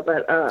Talon,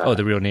 but... oh,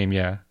 the real name,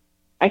 yeah.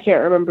 I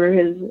can't remember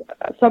his,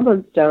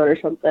 something Stone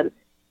or something.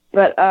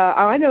 But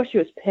I know she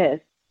was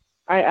pissed.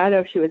 I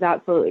know she was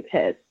absolutely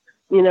pissed.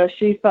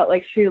 She felt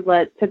like she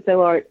let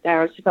Pixel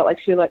down. She felt like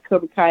she let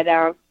Cobra Kai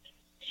down.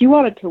 She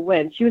wanted to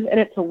win. She was in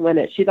it to win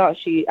it. She thought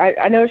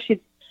I know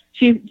she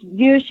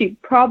knew she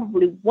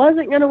probably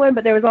wasn't going to win,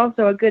 but there was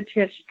also a good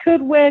chance she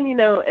could win,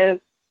 and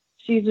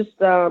she just,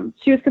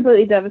 she was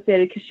completely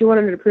devastated because she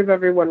wanted to prove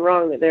everyone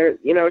wrong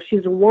that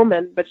she's a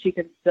woman, but she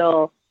could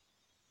still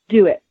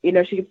do it.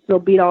 She could still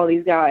beat all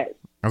these guys.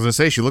 I was going to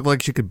say, she looked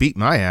like she could beat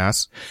my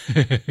ass.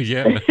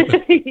 Yeah.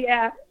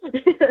 Yeah.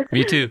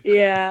 Me too.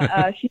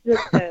 Yeah, she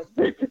just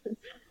did.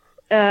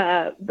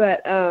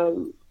 But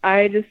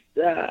I just,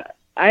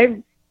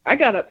 I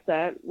got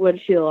upset when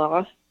she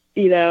lost,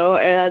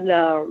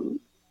 and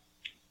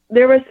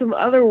there were some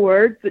other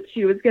words that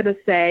she was going to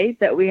say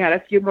that we had a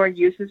few more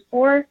uses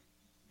for,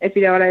 if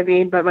you know what I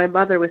mean. But my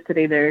mother was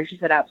sitting there and she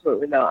said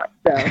absolutely not.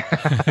 So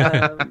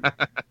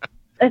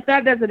if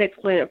that doesn't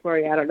explain it for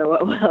you, I don't know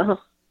what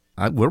will.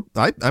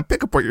 I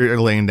pick up what you're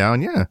laying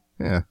down.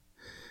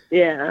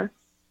 Yeah.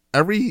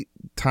 Every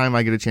time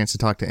I get a chance to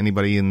talk to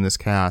anybody in this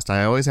cast,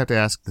 I always have to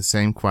ask the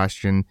same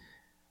question.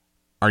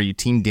 Are you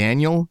Team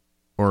Daniel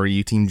or are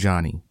you Team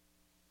Johnny?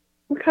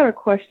 What kind of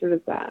question is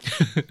that?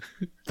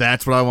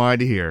 That's what I wanted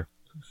to hear.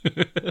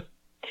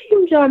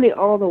 Team Johnny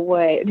all the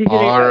way. Did you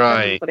think All that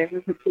right.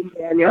 was Team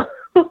Daniel?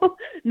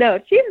 No,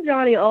 Team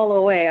Johnny all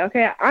the way.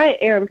 Okay, I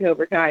am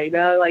Cobra Kai. You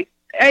know, like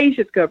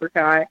Aisha's Cobra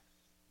Kai.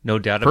 No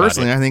doubt about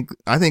Personally, it.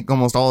 I think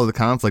almost all of the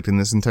conflict in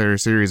this entire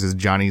series is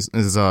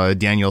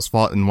Daniel's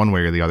fault in one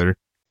way or the other.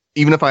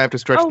 Even if I have to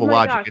stretch Oh the my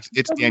logic, gosh,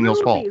 it's the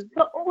Daniel's fault. movies,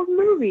 the old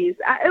movies.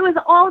 It was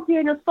all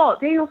Daniel's fault.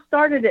 Daniel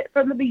started it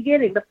from the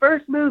beginning. The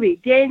first movie,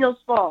 Daniel's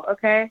fault,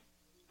 okay?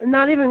 I'm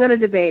not even going to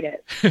debate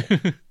it.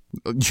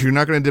 You're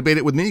not going to debate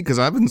it with me because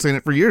I've been saying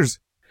it for years.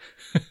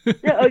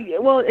 No,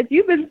 well, if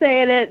you've been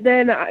saying it,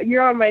 then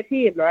you're on my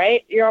team,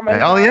 right? You're on my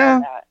Hell side yeah.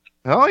 on that.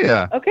 Oh,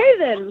 yeah. Okay,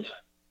 then.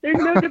 There's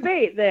no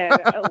debate then.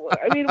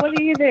 I mean, what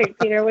do you think,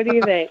 Peter? What do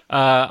you think?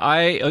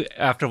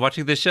 After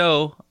watching the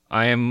show,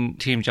 I am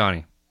Team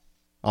Johnny.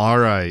 All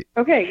right.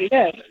 Okay,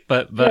 good.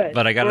 But Good.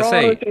 I gotta We're all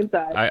say, on the same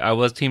side. I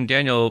was Team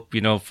Daniel,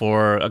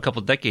 for a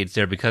couple decades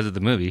there because of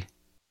the movie.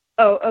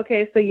 Oh,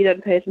 okay, so you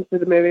didn't pay attention to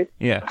the movie.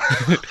 Yeah.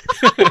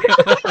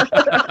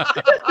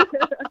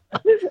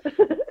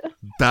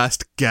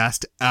 Best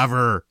guest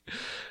ever.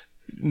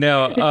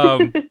 Now,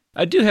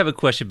 I do have a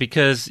question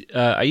because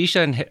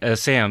Aisha and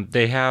Sam,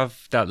 they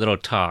have that little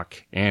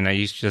talk, and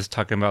Aisha's just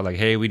talking about like,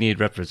 hey, we need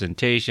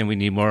representation, we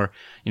need more,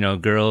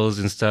 girls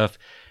and stuff.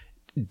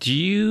 Do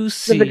you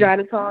see The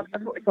vagina talk,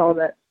 that's what we called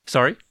it.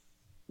 Sorry?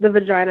 The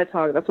vagina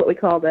talk, that's what we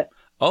called it.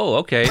 Oh,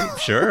 okay,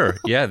 sure,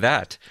 yeah,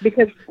 that.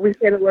 Because we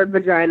say the word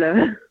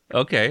vagina.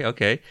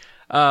 Okay.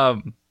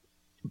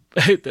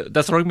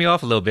 That's throwing me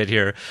off a little bit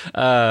here.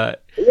 Yeah,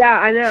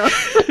 I know.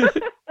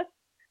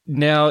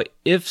 Now,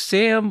 if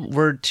Sam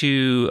were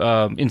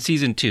to, in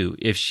season 2,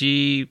 if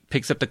she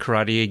picks up the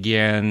karate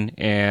again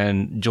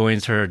and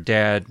joins her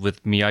dad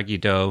with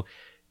Miyagi-Do,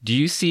 do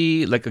you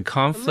see like a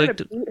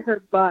conflict? I'm going to beat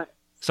her butt.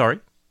 Sorry?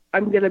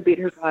 I'm going to beat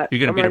her butt. You're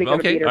going to beat her?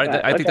 Okay, beat her all right,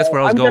 butt. I think that's where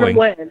I was I'm going.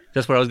 Gonna win.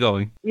 That's where I was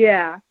going.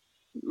 Yeah.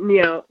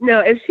 No,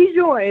 if she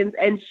joins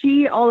and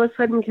she all of a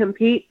sudden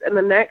competes in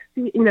the next,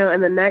 in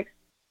the next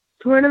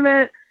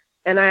tournament,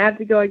 and I have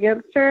to go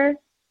against her,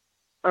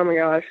 oh my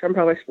gosh, I'm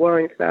probably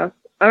spoiling stuff.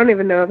 I don't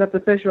even know if that's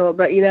official,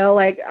 but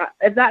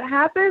if that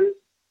happens,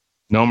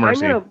 No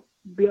mercy. I'm gonna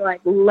be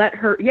like, let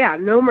her. Yeah,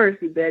 no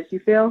mercy, bitch. You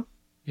feel?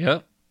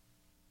 Yep.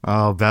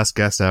 Oh, best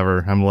guest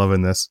ever. I'm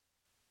loving this.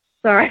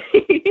 Sorry.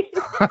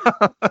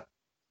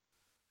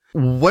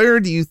 Where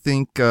do you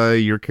think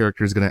your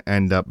character is going to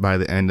end up by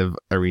the end of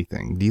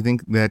everything? Do you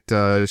think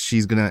that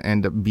she's going to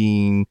end up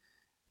being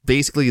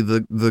basically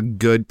the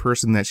good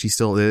person that she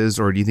still is,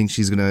 or do you think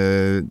she's going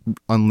to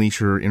unleash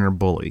her inner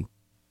bully?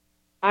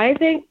 I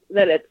think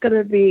that it's going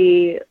to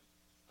be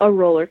a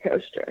roller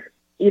coaster.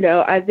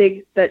 I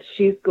think that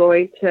she's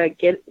going to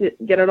get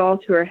it all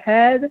to her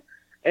head,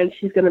 and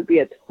she's going to be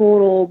a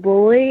total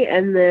bully,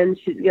 and then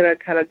she's going to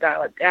kind of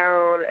dial it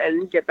down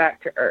and get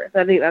back to earth.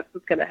 I think that's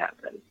what's going to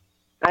happen.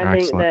 I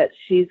think that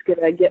she's going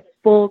to get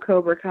full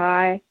Cobra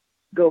Kai,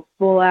 go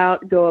full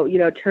out,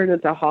 turn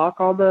into Hawk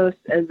almost,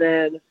 and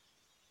then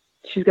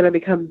she's going to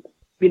become,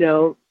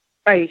 Aisha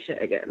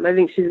again. I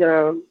think she's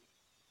going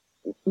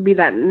to be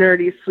that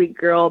nerdy, sweet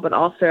girl, but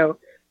also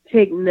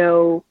take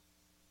no,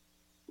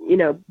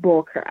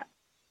 bull crap.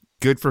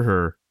 Good for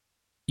her.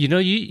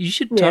 You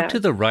should talk to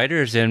the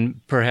writers,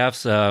 and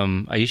perhaps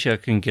Aisha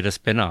can get a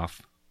spinoff.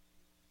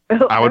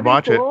 I would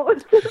watch it.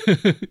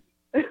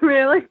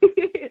 Really?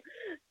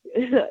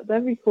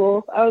 That'd be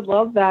cool. I would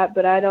love that,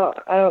 but I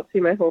don't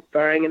see myself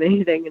starring in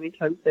anything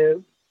anytime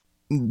soon.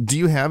 Do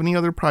you have any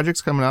other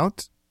projects coming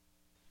out?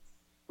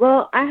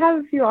 Well, I have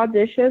a few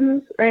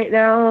auditions right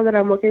now that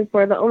I'm looking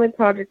for. The only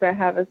project I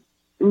have is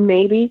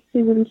maybe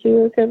season 2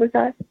 of Cobra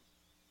Kai.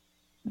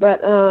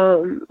 But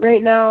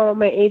right now,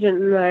 my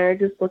agent and I are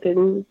just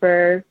looking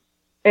for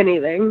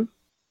anything.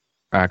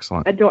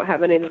 Excellent. I don't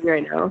have anything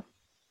right now.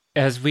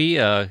 As we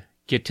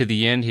get to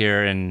the end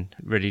here and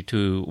ready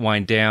to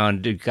wind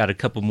down, got a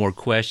couple more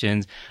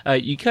questions.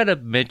 You kind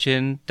of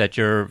mentioned that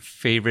your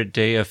favorite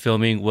day of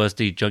filming was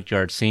the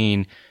junkyard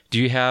scene. Do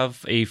you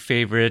have a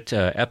favorite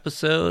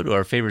episode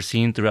or a favorite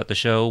scene throughout the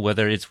show,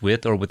 whether it's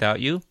with or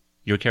without you,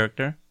 your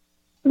character?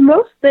 My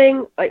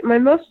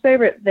most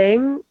favorite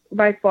thing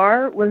by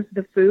far was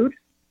the food,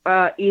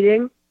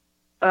 eating.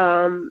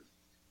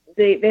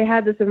 They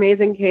had this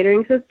amazing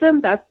catering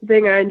system. That's the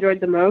thing I enjoyed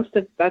the most,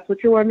 if that's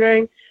what you're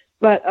wondering.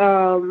 But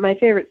my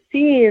favorite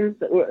scenes,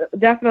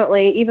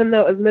 definitely, even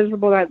though it was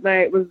miserable that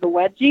night, was the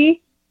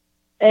wedgie,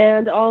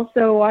 and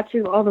also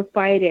watching all the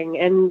fighting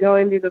and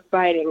going through the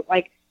fighting.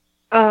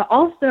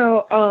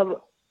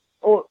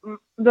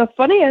 The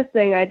funniest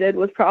thing I did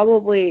was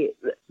probably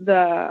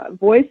the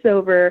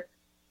voiceover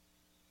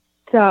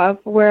stuff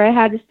where I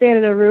had to stand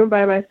in a room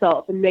by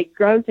myself and make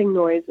grunting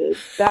noises.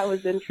 That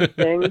was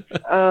interesting.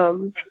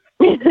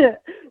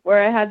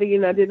 Where I had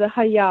to, do the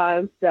hi-ya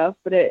and stuff,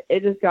 but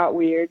it just got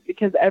weird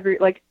because I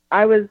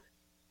was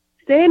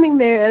standing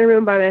there in a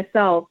room by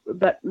myself,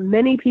 but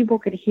many people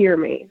could hear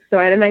me.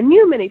 And I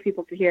knew many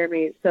people could hear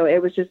me, so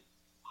it was just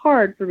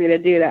hard for me to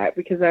do that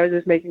because I was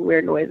just making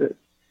weird noises.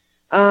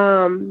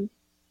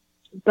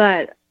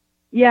 But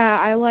yeah,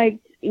 I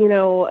liked,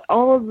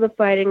 all of the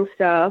fighting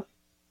stuff,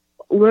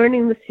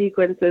 learning the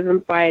sequences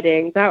and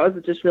fighting. That was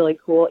just really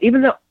cool.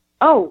 Even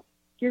though,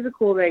 here's a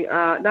cool thing.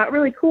 Not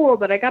really cool,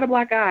 but I got a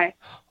black eye.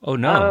 Oh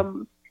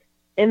no.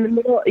 In the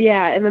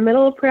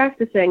middle of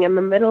practicing, in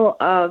the middle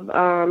of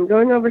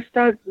going over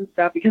stunts and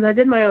stuff, because I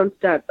did my own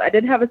stunts. I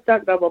did have a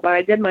stunt double, but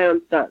I did my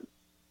own stunts.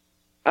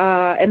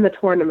 In the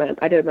tournament,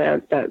 I did my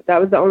own stunts. That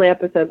was the only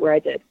episode where I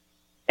did.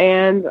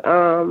 And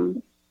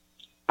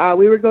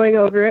we were going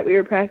over it, we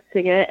were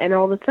practicing it, and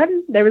all of a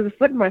sudden there was a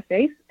foot in my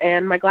face,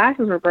 and my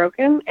glasses were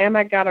broken, and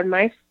I got a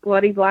nice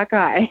bloody black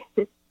eye.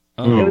 It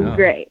was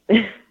great.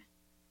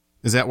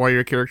 Is that why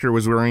your character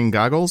was wearing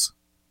goggles?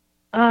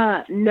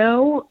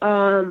 No.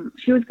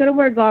 She was gonna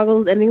wear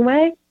goggles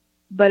anyway,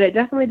 but it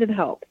definitely did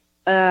help.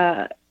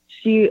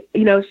 She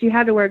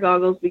had to wear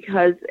goggles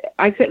because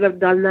I couldn't have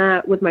done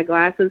that with my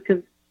glasses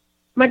because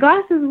my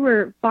glasses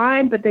were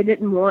fine, but they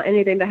didn't want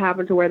anything to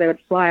happen to where they would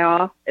fly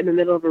off in the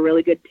middle of a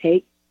really good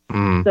take.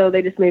 So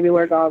they just made me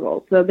wear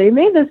goggles. So they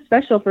made this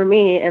special for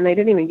me, and they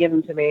didn't even give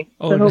them to me.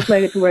 So hopefully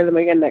I get to wear them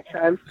again next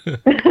time.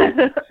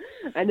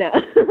 I know.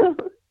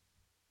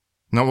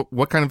 Now,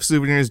 what kind of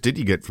souvenirs did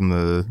you get from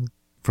the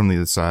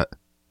set?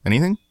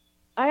 Anything?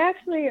 I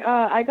actually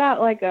I got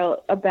like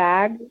a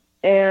bag,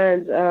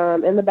 and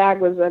in the bag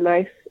was a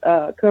nice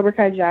Cobra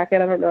Kai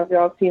jacket. I don't know if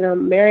y'all have seen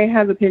them. Mary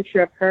has a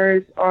picture of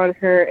hers on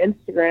her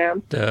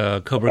Instagram.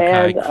 The Cobra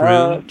Kai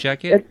crew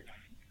jacket?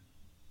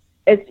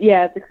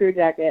 It's a crew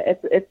jacket.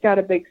 It's got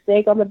a big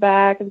snake on the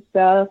back and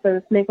stuff, and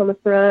a snake on the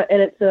front, and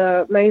it's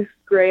a nice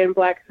gray and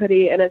black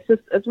hoodie, and it's a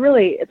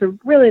really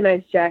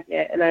nice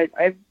jacket, and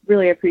I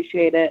really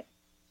appreciate it.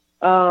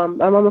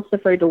 I'm almost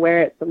afraid to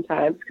wear it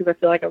sometimes because I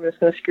feel like I'm just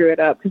going to screw it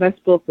up because I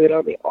spill food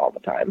on me all the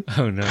time.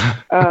 Oh,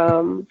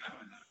 no.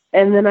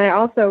 And then I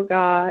also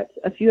got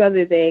a few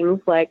other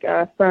things like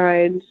a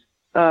signed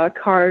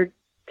card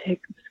thing.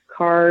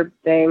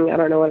 I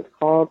don't know what it's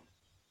called.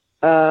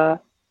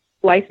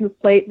 License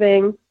plate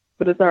thing,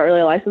 but it's not really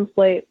a license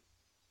plate.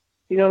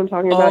 You know what I'm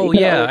talking about? Oh,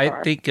 yeah. I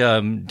think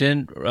I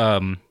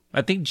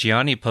think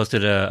Gianni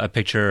posted a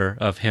picture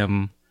of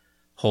him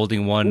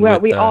holding one. Well,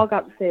 we all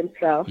got the same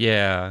stuff.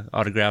 Yeah,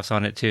 autographs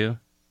on it too.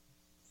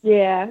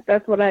 Yeah,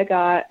 that's what I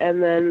got.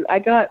 And then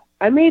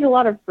I made a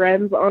lot of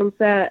friends on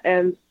set,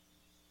 and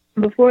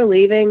before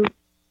leaving,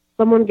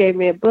 someone gave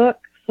me a book,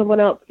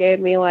 someone else gave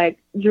me like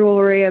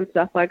jewelry and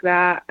stuff like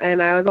that,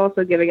 and I was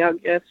also giving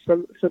out gifts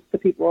from the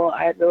people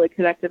I had really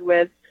connected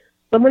with.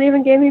 Someone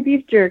even gave me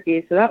beef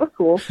jerky, so that was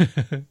cool.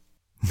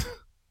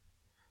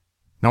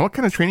 Now, what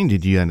kind of training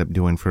did you end up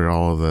doing for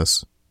all of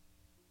this?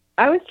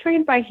 I was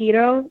trained by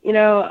Hito.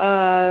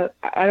 I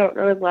don't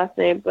know his last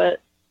name,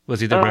 but was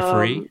he the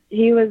referee?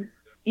 He was,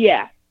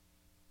 yeah.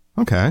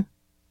 Okay.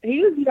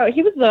 He was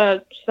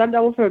the stunt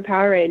double for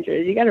Power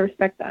Rangers. You got to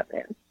respect that,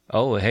 man.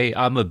 Oh, hey,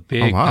 I'm a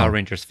big Power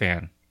Rangers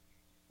fan.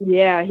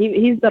 Yeah,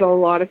 he's done a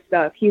lot of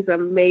stuff. He's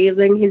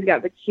amazing. He's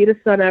got the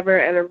cutest son ever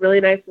and a really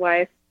nice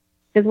wife.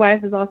 His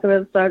wife is also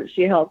a stunt.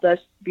 She helped us.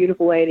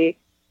 Beautiful lady.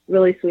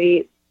 Really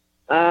sweet.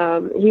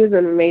 He was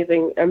an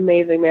amazing,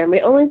 amazing man.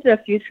 We only did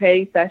a few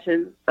training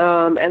sessions,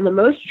 and the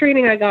most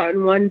training I got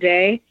in one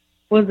day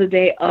was the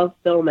day of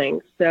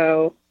filming.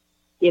 So,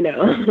 that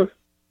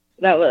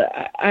was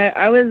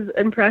I was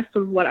impressed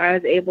with what I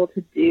was able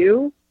to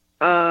do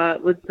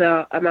with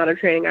the amount of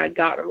training I'd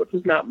gotten, which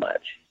was not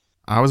much.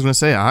 I was going to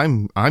say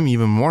I'm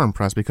even more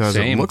impressed because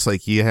Same. It looks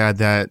like you had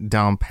that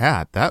down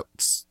pat.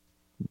 That's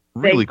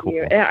really cool.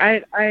 Thank you.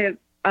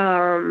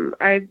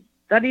 I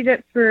studied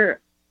it for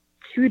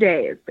 2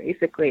 days,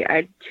 basically. I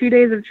had 2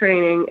 days of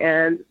training,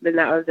 and then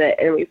that was it,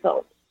 and we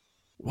filmed.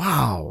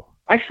 Wow.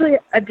 Actually,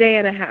 a day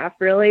and a half,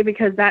 really,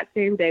 because that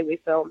same day we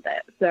filmed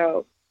it.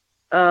 So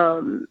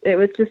it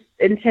was just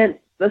intense.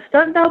 The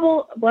stunt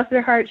double, bless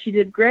her heart, she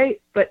did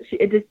great, but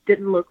it just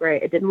didn't look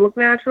right. It didn't look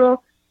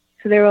natural.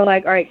 So they were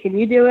like, all right, can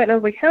you do it? And I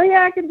was like, hell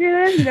yeah, I can do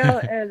it,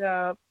 and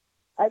I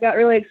got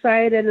really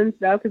excited and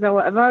stuff because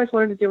I've always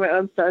wanted to do my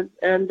own stunts,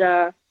 and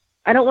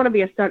I don't want to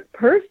be a stunt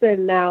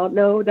person now.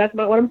 No, that's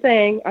not what I'm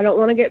saying. I don't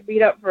want to get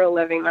beat up for a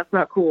living. That's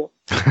not cool.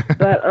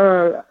 But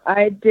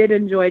I did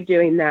enjoy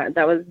doing that.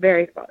 That was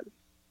very fun.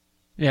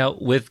 Now,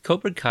 with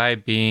Cobra Kai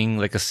being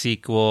like a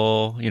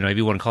sequel, if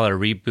you want to call it a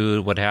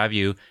reboot, what have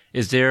you,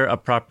 is there a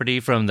property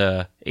from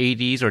the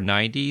 80s or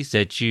 90s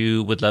that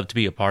you would love to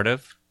be a part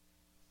of?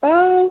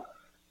 Oh,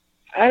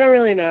 I don't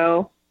really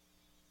know.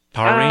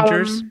 Power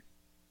Rangers?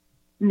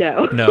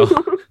 No. No.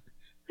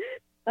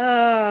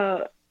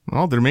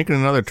 Well, they're making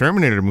another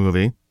Terminator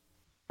movie.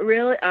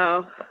 Really?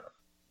 Oh,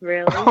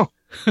 really? Oh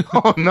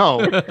no,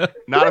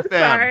 not a fan.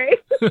 Sorry.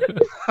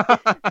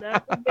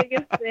 Not the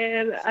biggest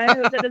fan. I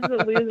hope that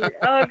doesn't lose it.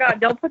 Oh God,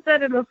 don't put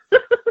that in the.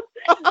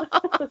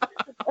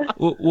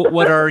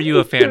 What are you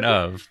a fan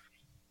of?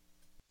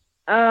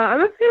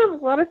 I'm a fan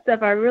of a lot of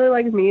stuff. I really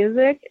like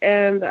music,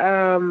 and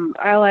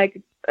I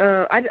like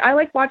I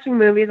like watching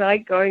movies. I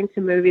like going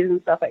to movies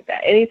and stuff like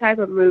that. Any type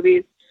of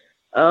movies.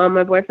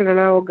 My boyfriend and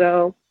I will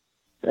go.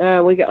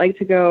 We get like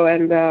to go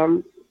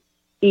and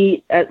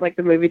eat at like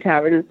the movie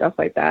tavern and stuff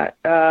like that.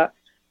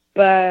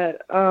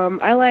 But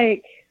I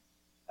like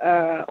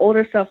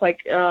older stuff like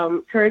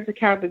Courage the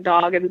Cowardly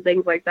Dog and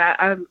things like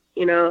that. I'm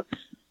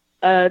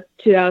a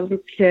 2000s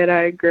kid.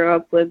 I grew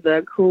up with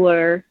the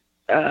cooler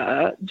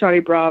Johnny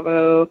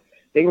Bravo,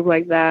 things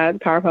like that,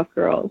 Powerpuff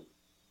Girls.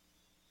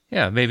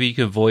 Yeah, maybe you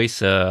could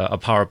voice a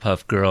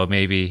Powerpuff Girl,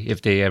 maybe,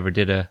 if they ever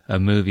did a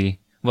movie.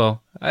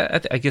 Well,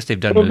 I guess they've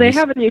done movies. Well, they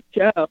have a new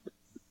show.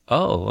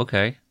 Oh,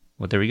 okay.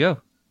 Well, there we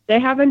go. They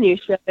have a new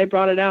show. They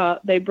brought it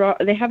out. They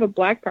have a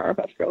black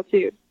Powerpuff Girl,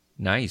 too.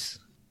 Nice.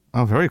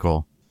 Oh, very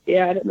cool.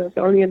 Yeah, I didn't know if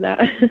y'all knew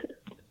that.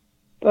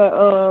 But,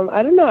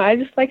 I don't know. I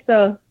just like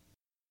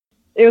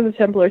it was a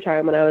simpler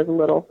time when I was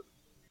little.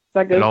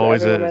 It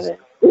always is.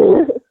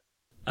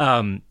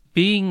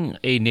 Being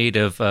a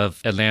native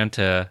of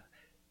Atlanta,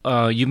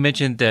 you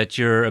mentioned that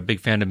you're a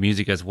big fan of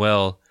music as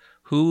well.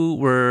 Who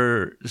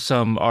were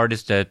some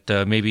artists that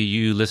maybe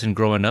you listened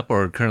growing up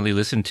or currently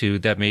listen to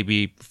that may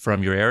be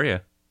from your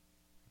area?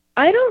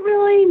 I don't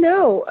really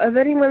know of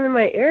anyone in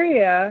my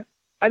area.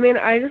 I mean,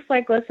 I just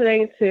like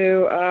listening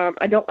to,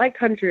 I don't like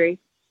country.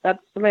 That's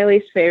my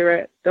least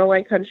favorite. Don't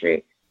like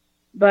country.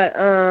 But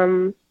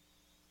I'm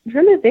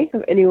trying to think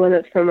of anyone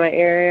that's from my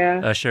area.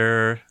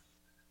 Usher,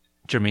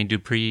 Jermaine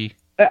Dupri.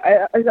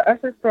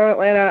 Usher's from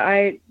Atlanta.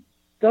 I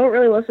don't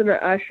really listen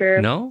to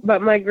Usher. No?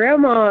 But my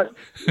grandma,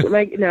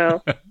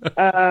 no.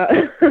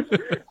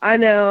 I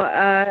know.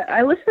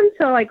 I listen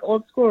to like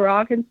old school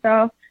rock and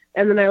stuff,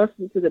 and then I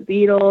listen to the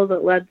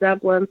Beatles, Led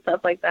Zeppelin,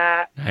 stuff like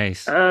that.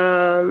 Nice.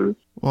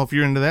 Well, if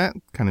you're into that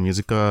kind of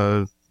music,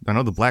 I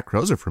know the Black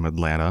Crowes are from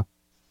Atlanta.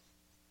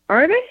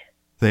 Are they?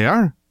 They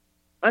are.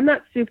 I'm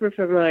not super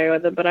familiar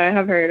with them, but I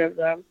have heard of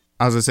them.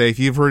 I was gonna say, if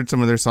you've heard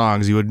some of their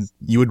songs, you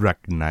would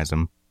recognize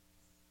them.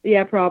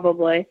 Yeah,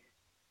 probably.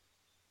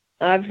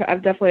 I've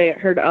definitely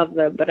heard of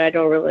them, but I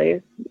don't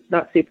really,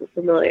 not super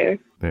familiar.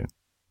 Yeah.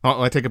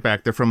 Oh, I take it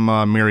back. They're from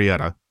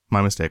Marietta.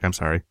 My mistake. I'm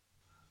sorry.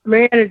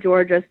 Marietta,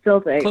 Georgia,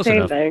 still Close same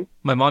enough. thing.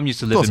 My mom used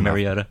to live Close in enough.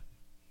 Marietta.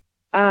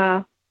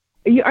 Are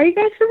you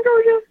guys from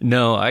Georgia?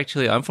 No,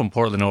 actually, I'm from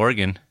Portland,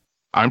 Oregon.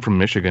 I'm from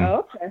Michigan.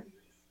 Oh, okay.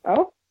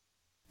 Oh,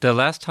 The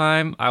last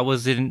time I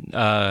was in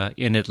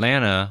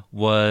Atlanta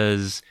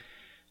was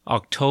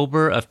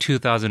October of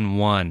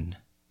 2001,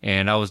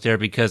 and I was there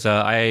because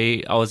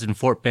I was in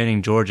Fort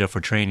Benning, Georgia, for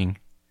training.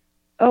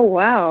 oh,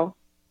 wow.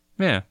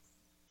 Yeah,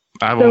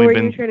 I've So only were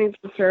been. you training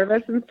for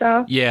service and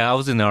stuff? yeah, I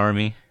was in the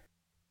Army.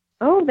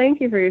 Oh,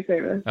 thank you for your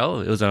service. Oh,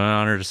 it was an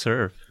honor to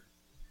serve.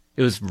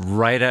 It was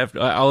right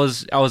after I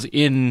was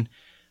in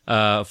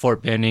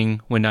Fort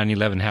Benning when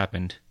 9/11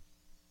 happened.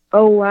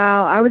 Oh,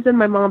 wow. I was in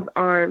my mom's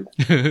arms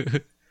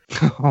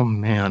Oh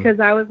man. because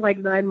I was like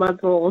 9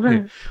 months old.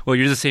 Well,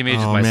 you're the same age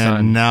as Oh my man,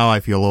 son. now I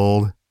feel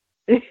old.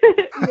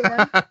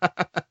 Yeah.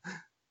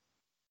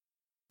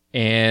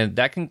 And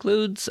that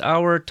concludes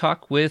our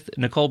talk with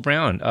Nicole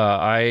Brown.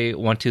 I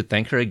want to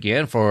thank her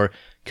again for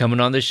coming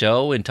on the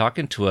show and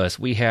talking to us.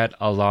 We had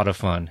a lot of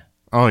fun.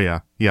 Oh yeah,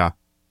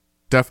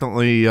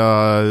 definitely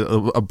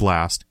a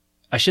blast.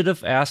 I should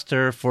have asked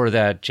her for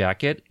that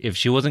jacket. If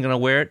she wasn't going to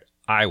wear it,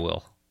 I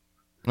will.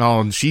 Oh,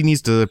 and she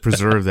needs to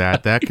preserve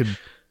that. That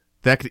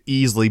could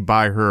easily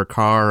buy her a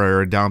car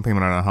or a down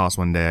payment on a house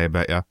one day. I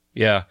bet ya.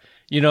 Yeah.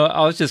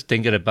 I was just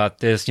thinking about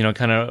this,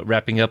 kind of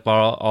wrapping up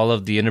all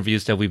of the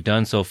interviews that we've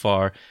done so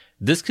far.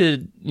 This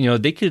could,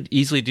 they could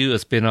easily do a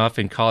spin-off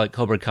and call it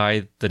Cobra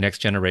Kai The Next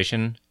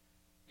Generation.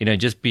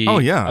 Just be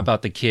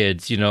about the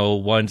kids,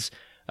 once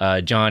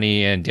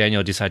Johnny and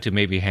Daniel decide to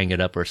maybe hang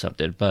it up or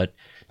something. But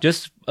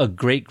just a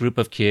great group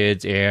of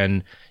kids,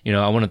 and,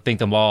 I want to thank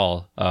them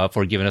all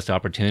for giving us the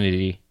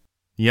opportunity.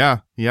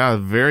 Yeah,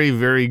 very,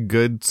 very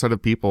good set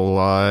of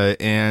people,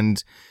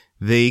 and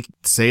they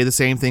say the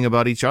same thing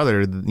about each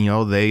other.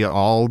 They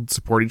all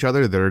support each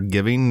other. They're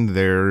giving,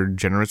 they're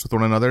generous with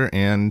one another,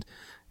 and,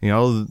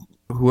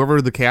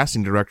 whoever the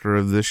casting director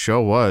of this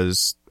show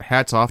was,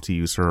 hats off to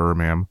you, sir or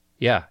ma'am.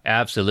 Yeah,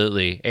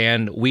 absolutely.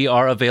 And we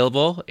are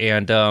available,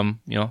 and,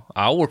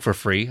 I'll work for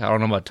free. I don't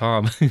know about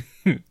Tom.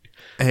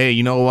 Hey,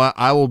 you know what?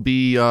 I will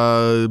be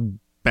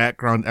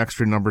background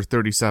extra number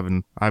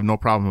 37. I have no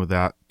problem with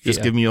that.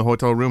 Just give me a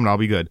hotel room and I'll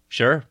be good.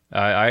 Sure.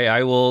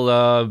 I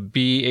will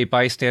be a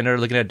bystander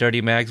looking at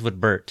dirty mags with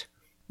Bert.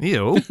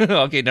 Ew.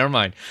 Okay, never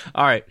mind.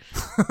 All right.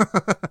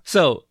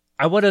 So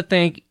I want to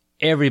thank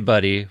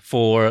everybody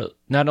for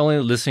not only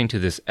listening to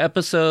this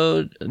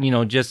episode,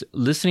 just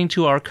listening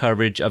to our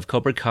coverage of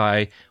Cobra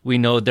Kai. We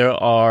know there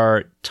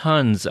are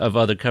tons of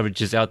other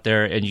coverages out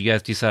there, and you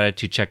guys decided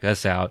to check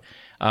us out.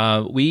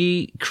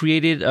 We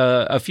created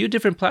a few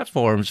different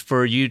platforms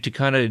for you to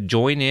kind of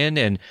join in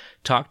and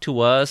talk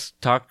to us,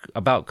 talk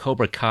about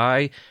Cobra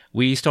Kai.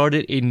 We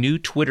started a new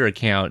Twitter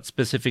account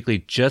specifically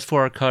just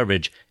for our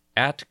coverage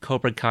at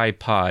Cobra Kai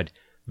Pod.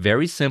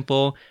 Very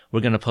simple. We're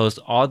going to post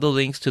all the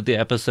links to the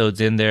episodes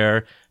in there.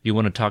 If you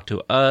want to talk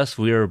to us,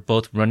 we are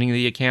both running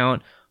the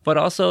account. But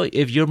also,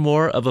 if you're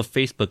more of a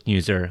Facebook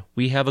user,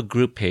 we have a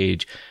group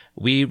page.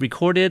 We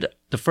recorded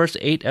the first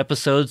 8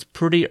 episodes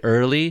pretty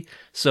early.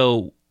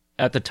 So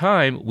at the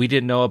time, we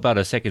didn't know about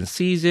a second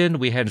season.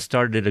 We hadn't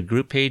started a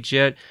group page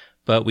yet,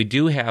 but we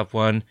do have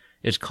one.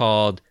 It's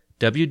called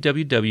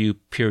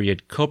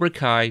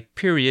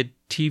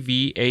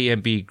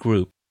www.cobrakai.tvamb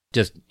group.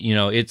 Just,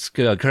 it's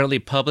currently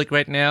public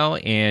right now,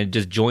 and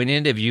just join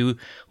in if you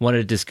want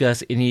to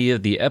discuss any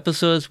of the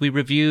episodes we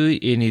review,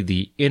 any of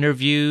the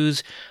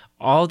interviews.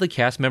 All the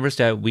cast members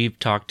that we've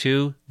talked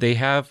to, they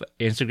have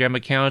Instagram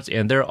accounts,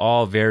 and they're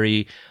all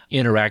very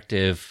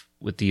interactive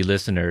with the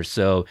listeners.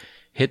 So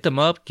hit them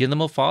up, give them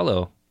a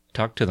follow,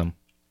 talk to them.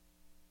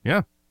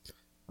 Yeah.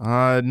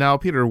 Now,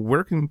 Peter,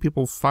 where can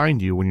people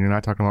find you when you're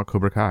not talking about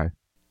Cobra Kai?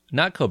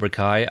 Not Cobra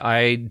Kai.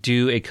 I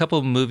do a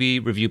couple movie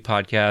review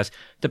podcasts.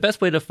 The best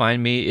way to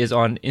find me is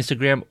on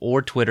Instagram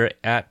or Twitter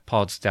at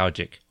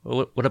Podstalgic.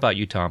 What about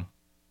you, Tom?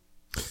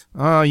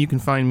 You can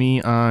find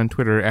me on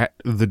Twitter at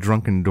The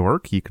Drunken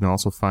Dork. You can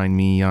also find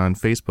me on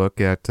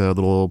Facebook at a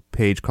little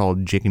page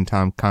called Jake and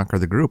Tom Conquer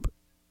the Group.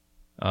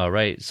 All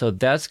right. So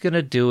that's going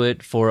to do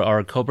it for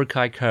our Cobra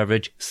Kai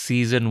coverage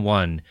Season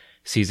 1.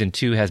 Season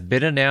 2 has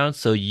been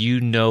announced, so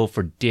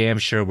for damn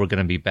sure we're going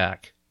to be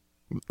back.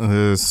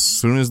 As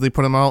soon as they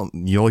put them out,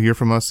 you'll hear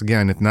from us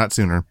again, if not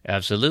sooner.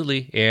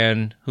 Absolutely.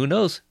 And who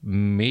knows?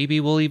 Maybe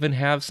we'll even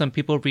have some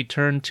people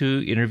return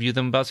to interview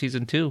them about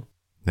Season 2.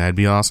 That'd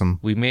be awesome.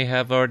 We may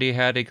have already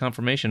had a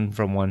confirmation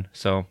from one,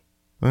 so.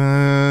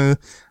 I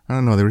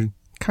don't know. They were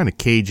kind of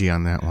cagey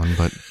on that one,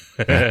 but.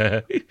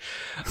 Yeah.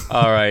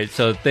 All right.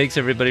 So thanks,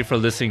 everybody, for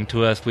listening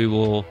to us. We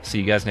will see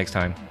you guys next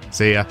time.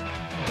 See ya.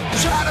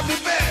 Try to be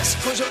best,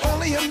 'cause you're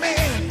only a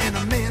man, and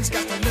a man's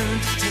got to learn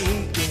to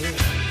take it.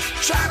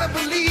 Try to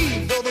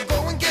believe, though the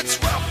going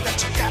gets rough,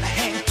 that you gotta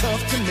hang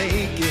tough to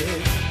make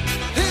it.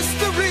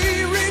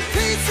 History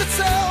repeats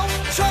itself.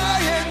 Try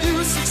and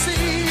you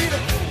succeed.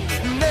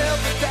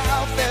 Never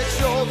doubt that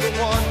you're the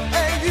one,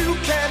 and you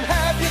can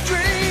have your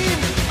dream.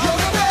 You're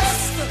the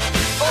best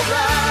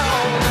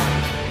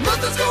around.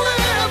 Nothing's gonna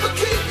ever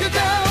keep you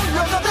down.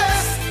 You're the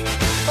best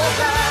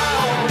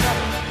around,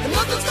 and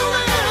nothing's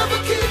gonna ever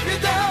keep you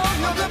down.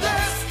 You're the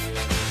best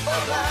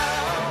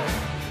around.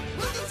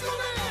 Nothing's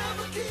gonna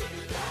ever keep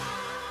you down.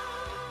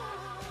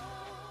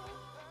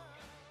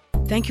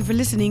 Thank you for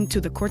listening to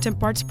the Court and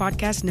Parts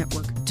Podcast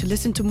Network. To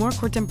listen to more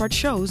Court and Parts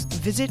shows,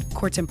 visit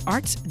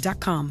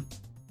courtandarts.com.